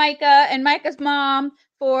 Ray and Micah and Micah's mom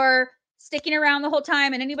for sticking around the whole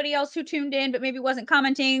time, and anybody else who tuned in but maybe wasn't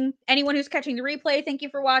commenting. Anyone who's catching the replay, thank you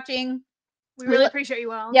for watching. We really appreciate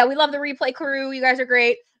you all. Yeah, we love the replay crew. You guys are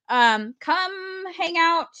great. Come hang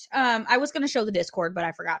out. I was going to show the Discord, but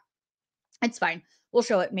I forgot. It's fine. We'll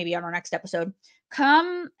show it maybe on our next episode.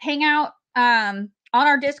 Come hang out on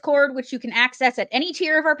our Discord, which you can access at any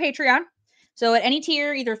tier of our Patreon. So at any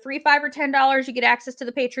tier, either $3, $5, or $10, you get access to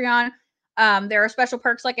the Patreon. There are special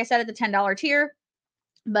perks, like I said, at the $10 tier.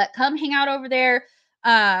 But come hang out over there.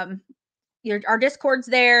 Our Discord's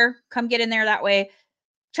there. Come get in there that way.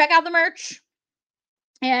 Check out the merch.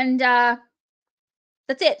 And that's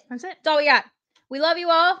it. That's it. That's all we got. We love you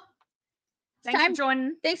all. Thanks for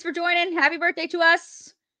joining. Thanks for joining. Happy birthday to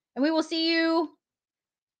us. And we will see you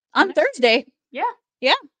on Thursday. Yeah.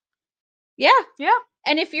 Yeah. Yeah. Yeah.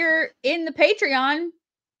 And if you're in the Patreon.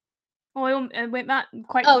 Well, wait, not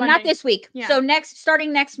quite. Oh, Monday. not this week. Yeah. So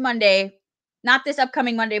starting next Monday, not this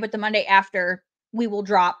upcoming Monday, but the Monday after, we will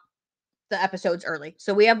drop the episodes early.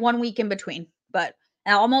 So we have 1 week in between. But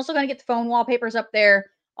I'm also going to get the phone wallpapers up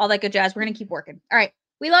there, all that good jazz. We're going to keep working. All right.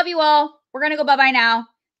 We love you all. We're going to go bye-bye now.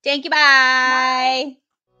 Thank you. Bye.